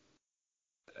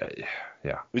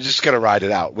 We just got to ride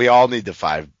it out. We all need the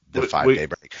 5-day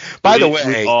break. By the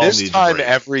way, this time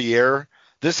every year,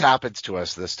 this happens to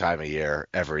us this time of year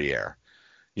every year.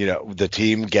 You know, the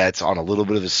team gets on a little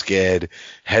bit of a skid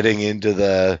heading into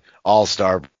the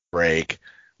All-Star break.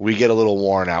 We get a little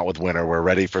worn out with winter. We're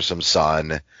ready for some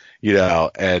sun, you know,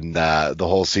 and the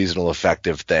whole seasonal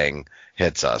effective thing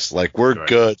hits us. Like, we're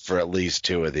good for at least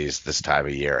 2 of these this time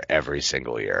of year every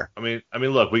single year. I mean,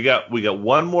 look, we got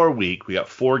one more week. We got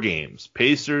 4 games: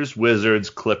 Pacers, Wizards,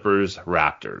 Clippers,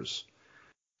 Raptors.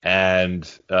 And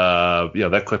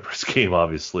that Clippers game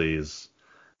obviously is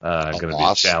going to be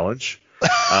a challenge.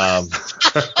 Well,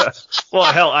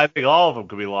 hell, I think all of them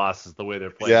could be losses the way they're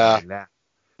playing right now.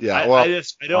 Yeah, I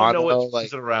don't know what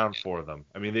turns it around for them.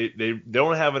 I mean, they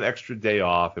don't have an extra day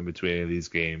off in between any of these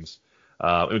games.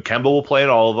 And Kemba will play in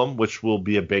all of them, which will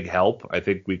be a big help. I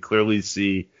think we clearly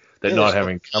see that not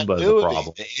having Kemba is a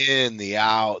problem. The in,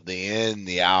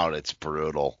 the out, it's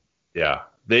brutal. Yeah,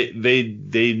 they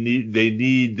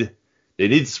need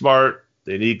Smart.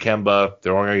 They need Kemba.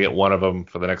 They're only going to get one of them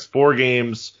for the next 4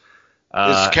 games.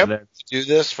 Does Kemba do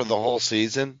this for the whole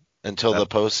season until the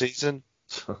postseason?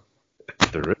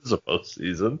 There is a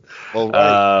postseason. Well,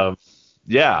 right.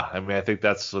 Yeah, I mean, I think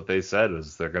that's what they said,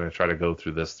 is they're going to try to go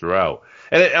through this throughout.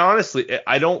 And honestly,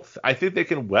 I think they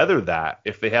can weather that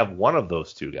if they have one of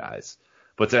those 2 guys.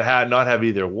 But to not have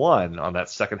either one on that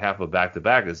second half of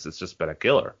back-to-back it's just been a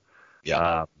killer.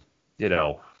 Yeah.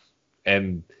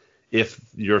 And if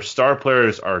your star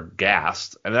players are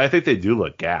gassed, and I think they do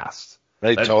look gassed.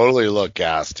 They totally look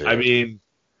gassed, too. I mean,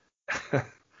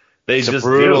 it's a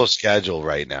brutal schedule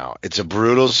right now. It's a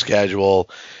brutal schedule.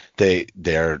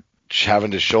 They're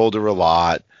having to shoulder a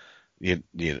lot. The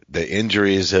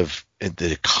injuries have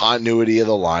the continuity of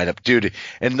the lineup, dude,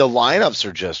 and the lineups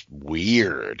are just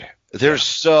weird. They're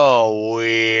so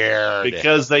weird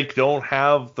because they don't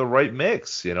have the right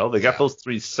mix. You know, they got those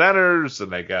 3 centers,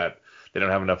 and they don't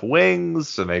have enough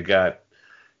wings, and they got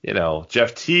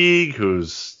Jeff Teague,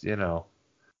 who's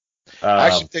I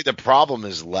actually think the problem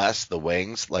is less the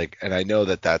wings, and I know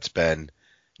that's been.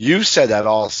 You said that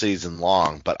all season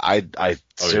long, but I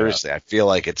seriously, I feel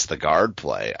like it's the guard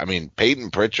play. I mean, Peyton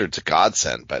Pritchard's a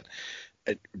godsend, but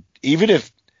even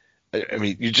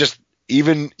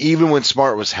when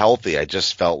Smart was healthy, I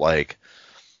just felt like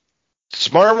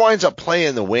Smart winds up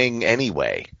playing the wing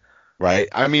anyway, right?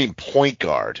 I mean, point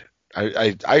guard.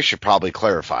 I should probably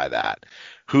clarify that.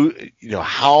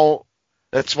 How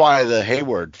that's why the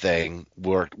Hayward thing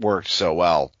worked so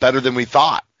well, better than we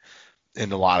thought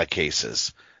in a lot of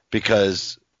cases,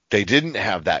 because they didn't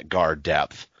have that guard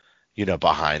depth,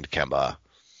 behind Kemba.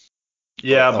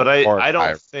 Yeah, but I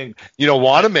don't think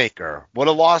Wanamaker, what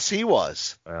a loss he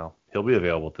was. Well, he'll be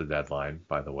available at the deadline,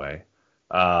 by the way.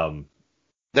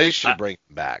 They should bring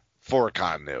him back for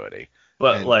continuity.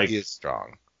 But he is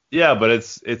strong. Yeah, but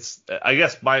it's I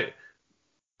guess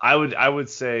I would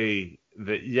say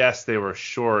that yes, they were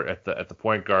short at the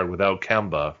point guard without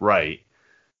Kemba, right?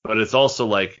 But it's also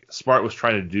like Smart was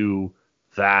trying to do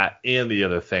that and the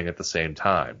other thing at the same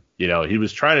time. He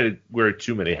was trying to wear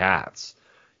too many hats.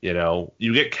 You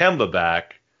get Kemba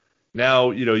back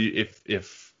now.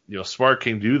 If Smart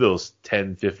can do those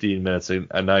 10, 15 minutes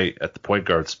a night at the point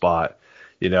guard spot,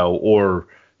 or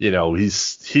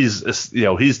he's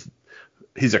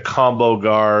a combo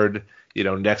guard,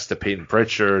 next to Peyton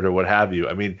Pritchard or what have you.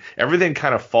 I mean, everything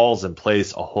kind of falls in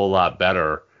place a whole lot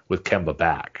better with Kemba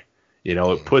back.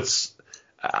 It puts,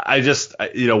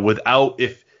 without,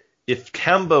 if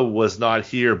Kemba was not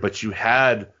here, but you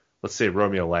had, let's say,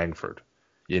 Romeo Langford,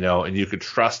 and you could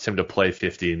trust him to play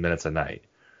 15 minutes a night,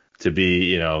 to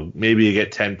be, maybe you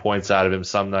get 10 points out of him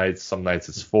some nights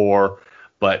it's 4,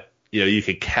 but, you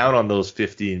can count on those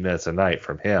 15 minutes a night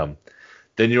from him.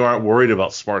 Then you aren't worried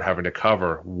about Smart having to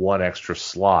cover one extra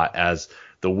slot as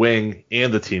the wing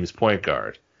and the team's point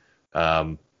guard.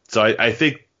 So I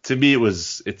think, to me,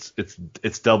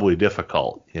 it's doubly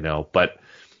difficult, but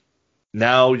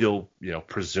now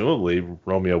presumably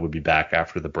Romeo would be back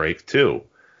after the break too.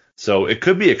 So it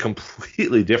could be a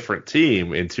completely different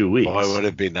team in 2 weeks. Boy, would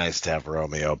it be nice to have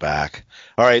Romeo back.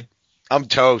 All right, I'm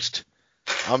toast.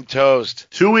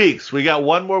 2 weeks. We got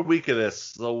one more week of this.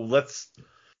 So let's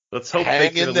hope they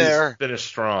can at least finish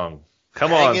strong.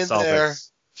 Come on,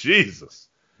 Celtics. Jesus.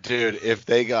 Dude, if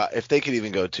they could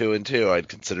even go 2-2, I'd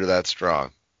consider that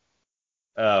strong.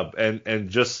 And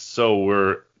just so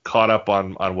we're caught up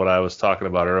on what I was talking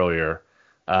about earlier,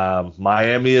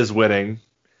 Miami is winning.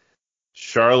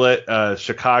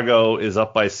 Chicago is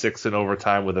up by 6 in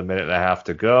overtime with a minute and a half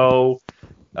to go.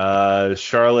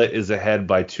 Charlotte is ahead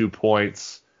by 2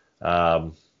 points.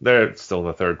 They're still in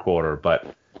the third quarter,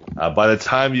 but by the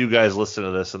time you guys listen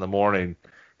to this in the morning,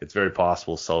 it's very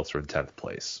possible Celtics are in 10th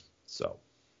place. So,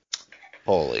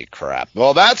 holy crap.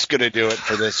 Well, that's going to do it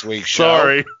for this week's show.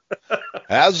 Sorry.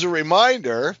 As a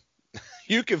reminder,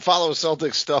 you can follow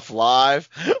Celtics Stuff Live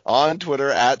on Twitter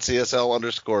at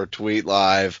CSL_tweet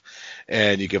live.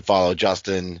 And you can follow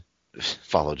Justin.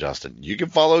 You can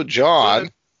follow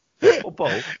John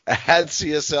at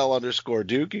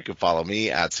CSL_Duke. You can follow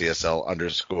me at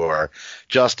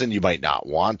CSL_Justin. You might not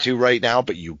want to right now,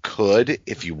 but you could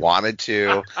if you wanted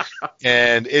to.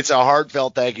 And it's a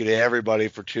heartfelt thank you to everybody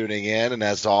for tuning in. And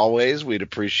as always, we'd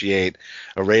appreciate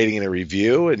a rating and a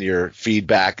review, and your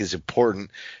feedback is important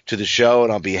to the show.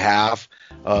 And on behalf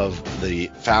of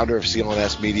the founder of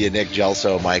CLNS Media, Nick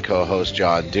Gelso, my co-host,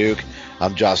 John Duke,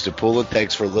 I'm Justin Poulin.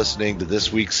 Thanks for listening to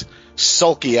this week's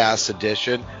sulky-ass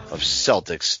edition of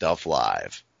Celtics Stuff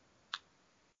Live.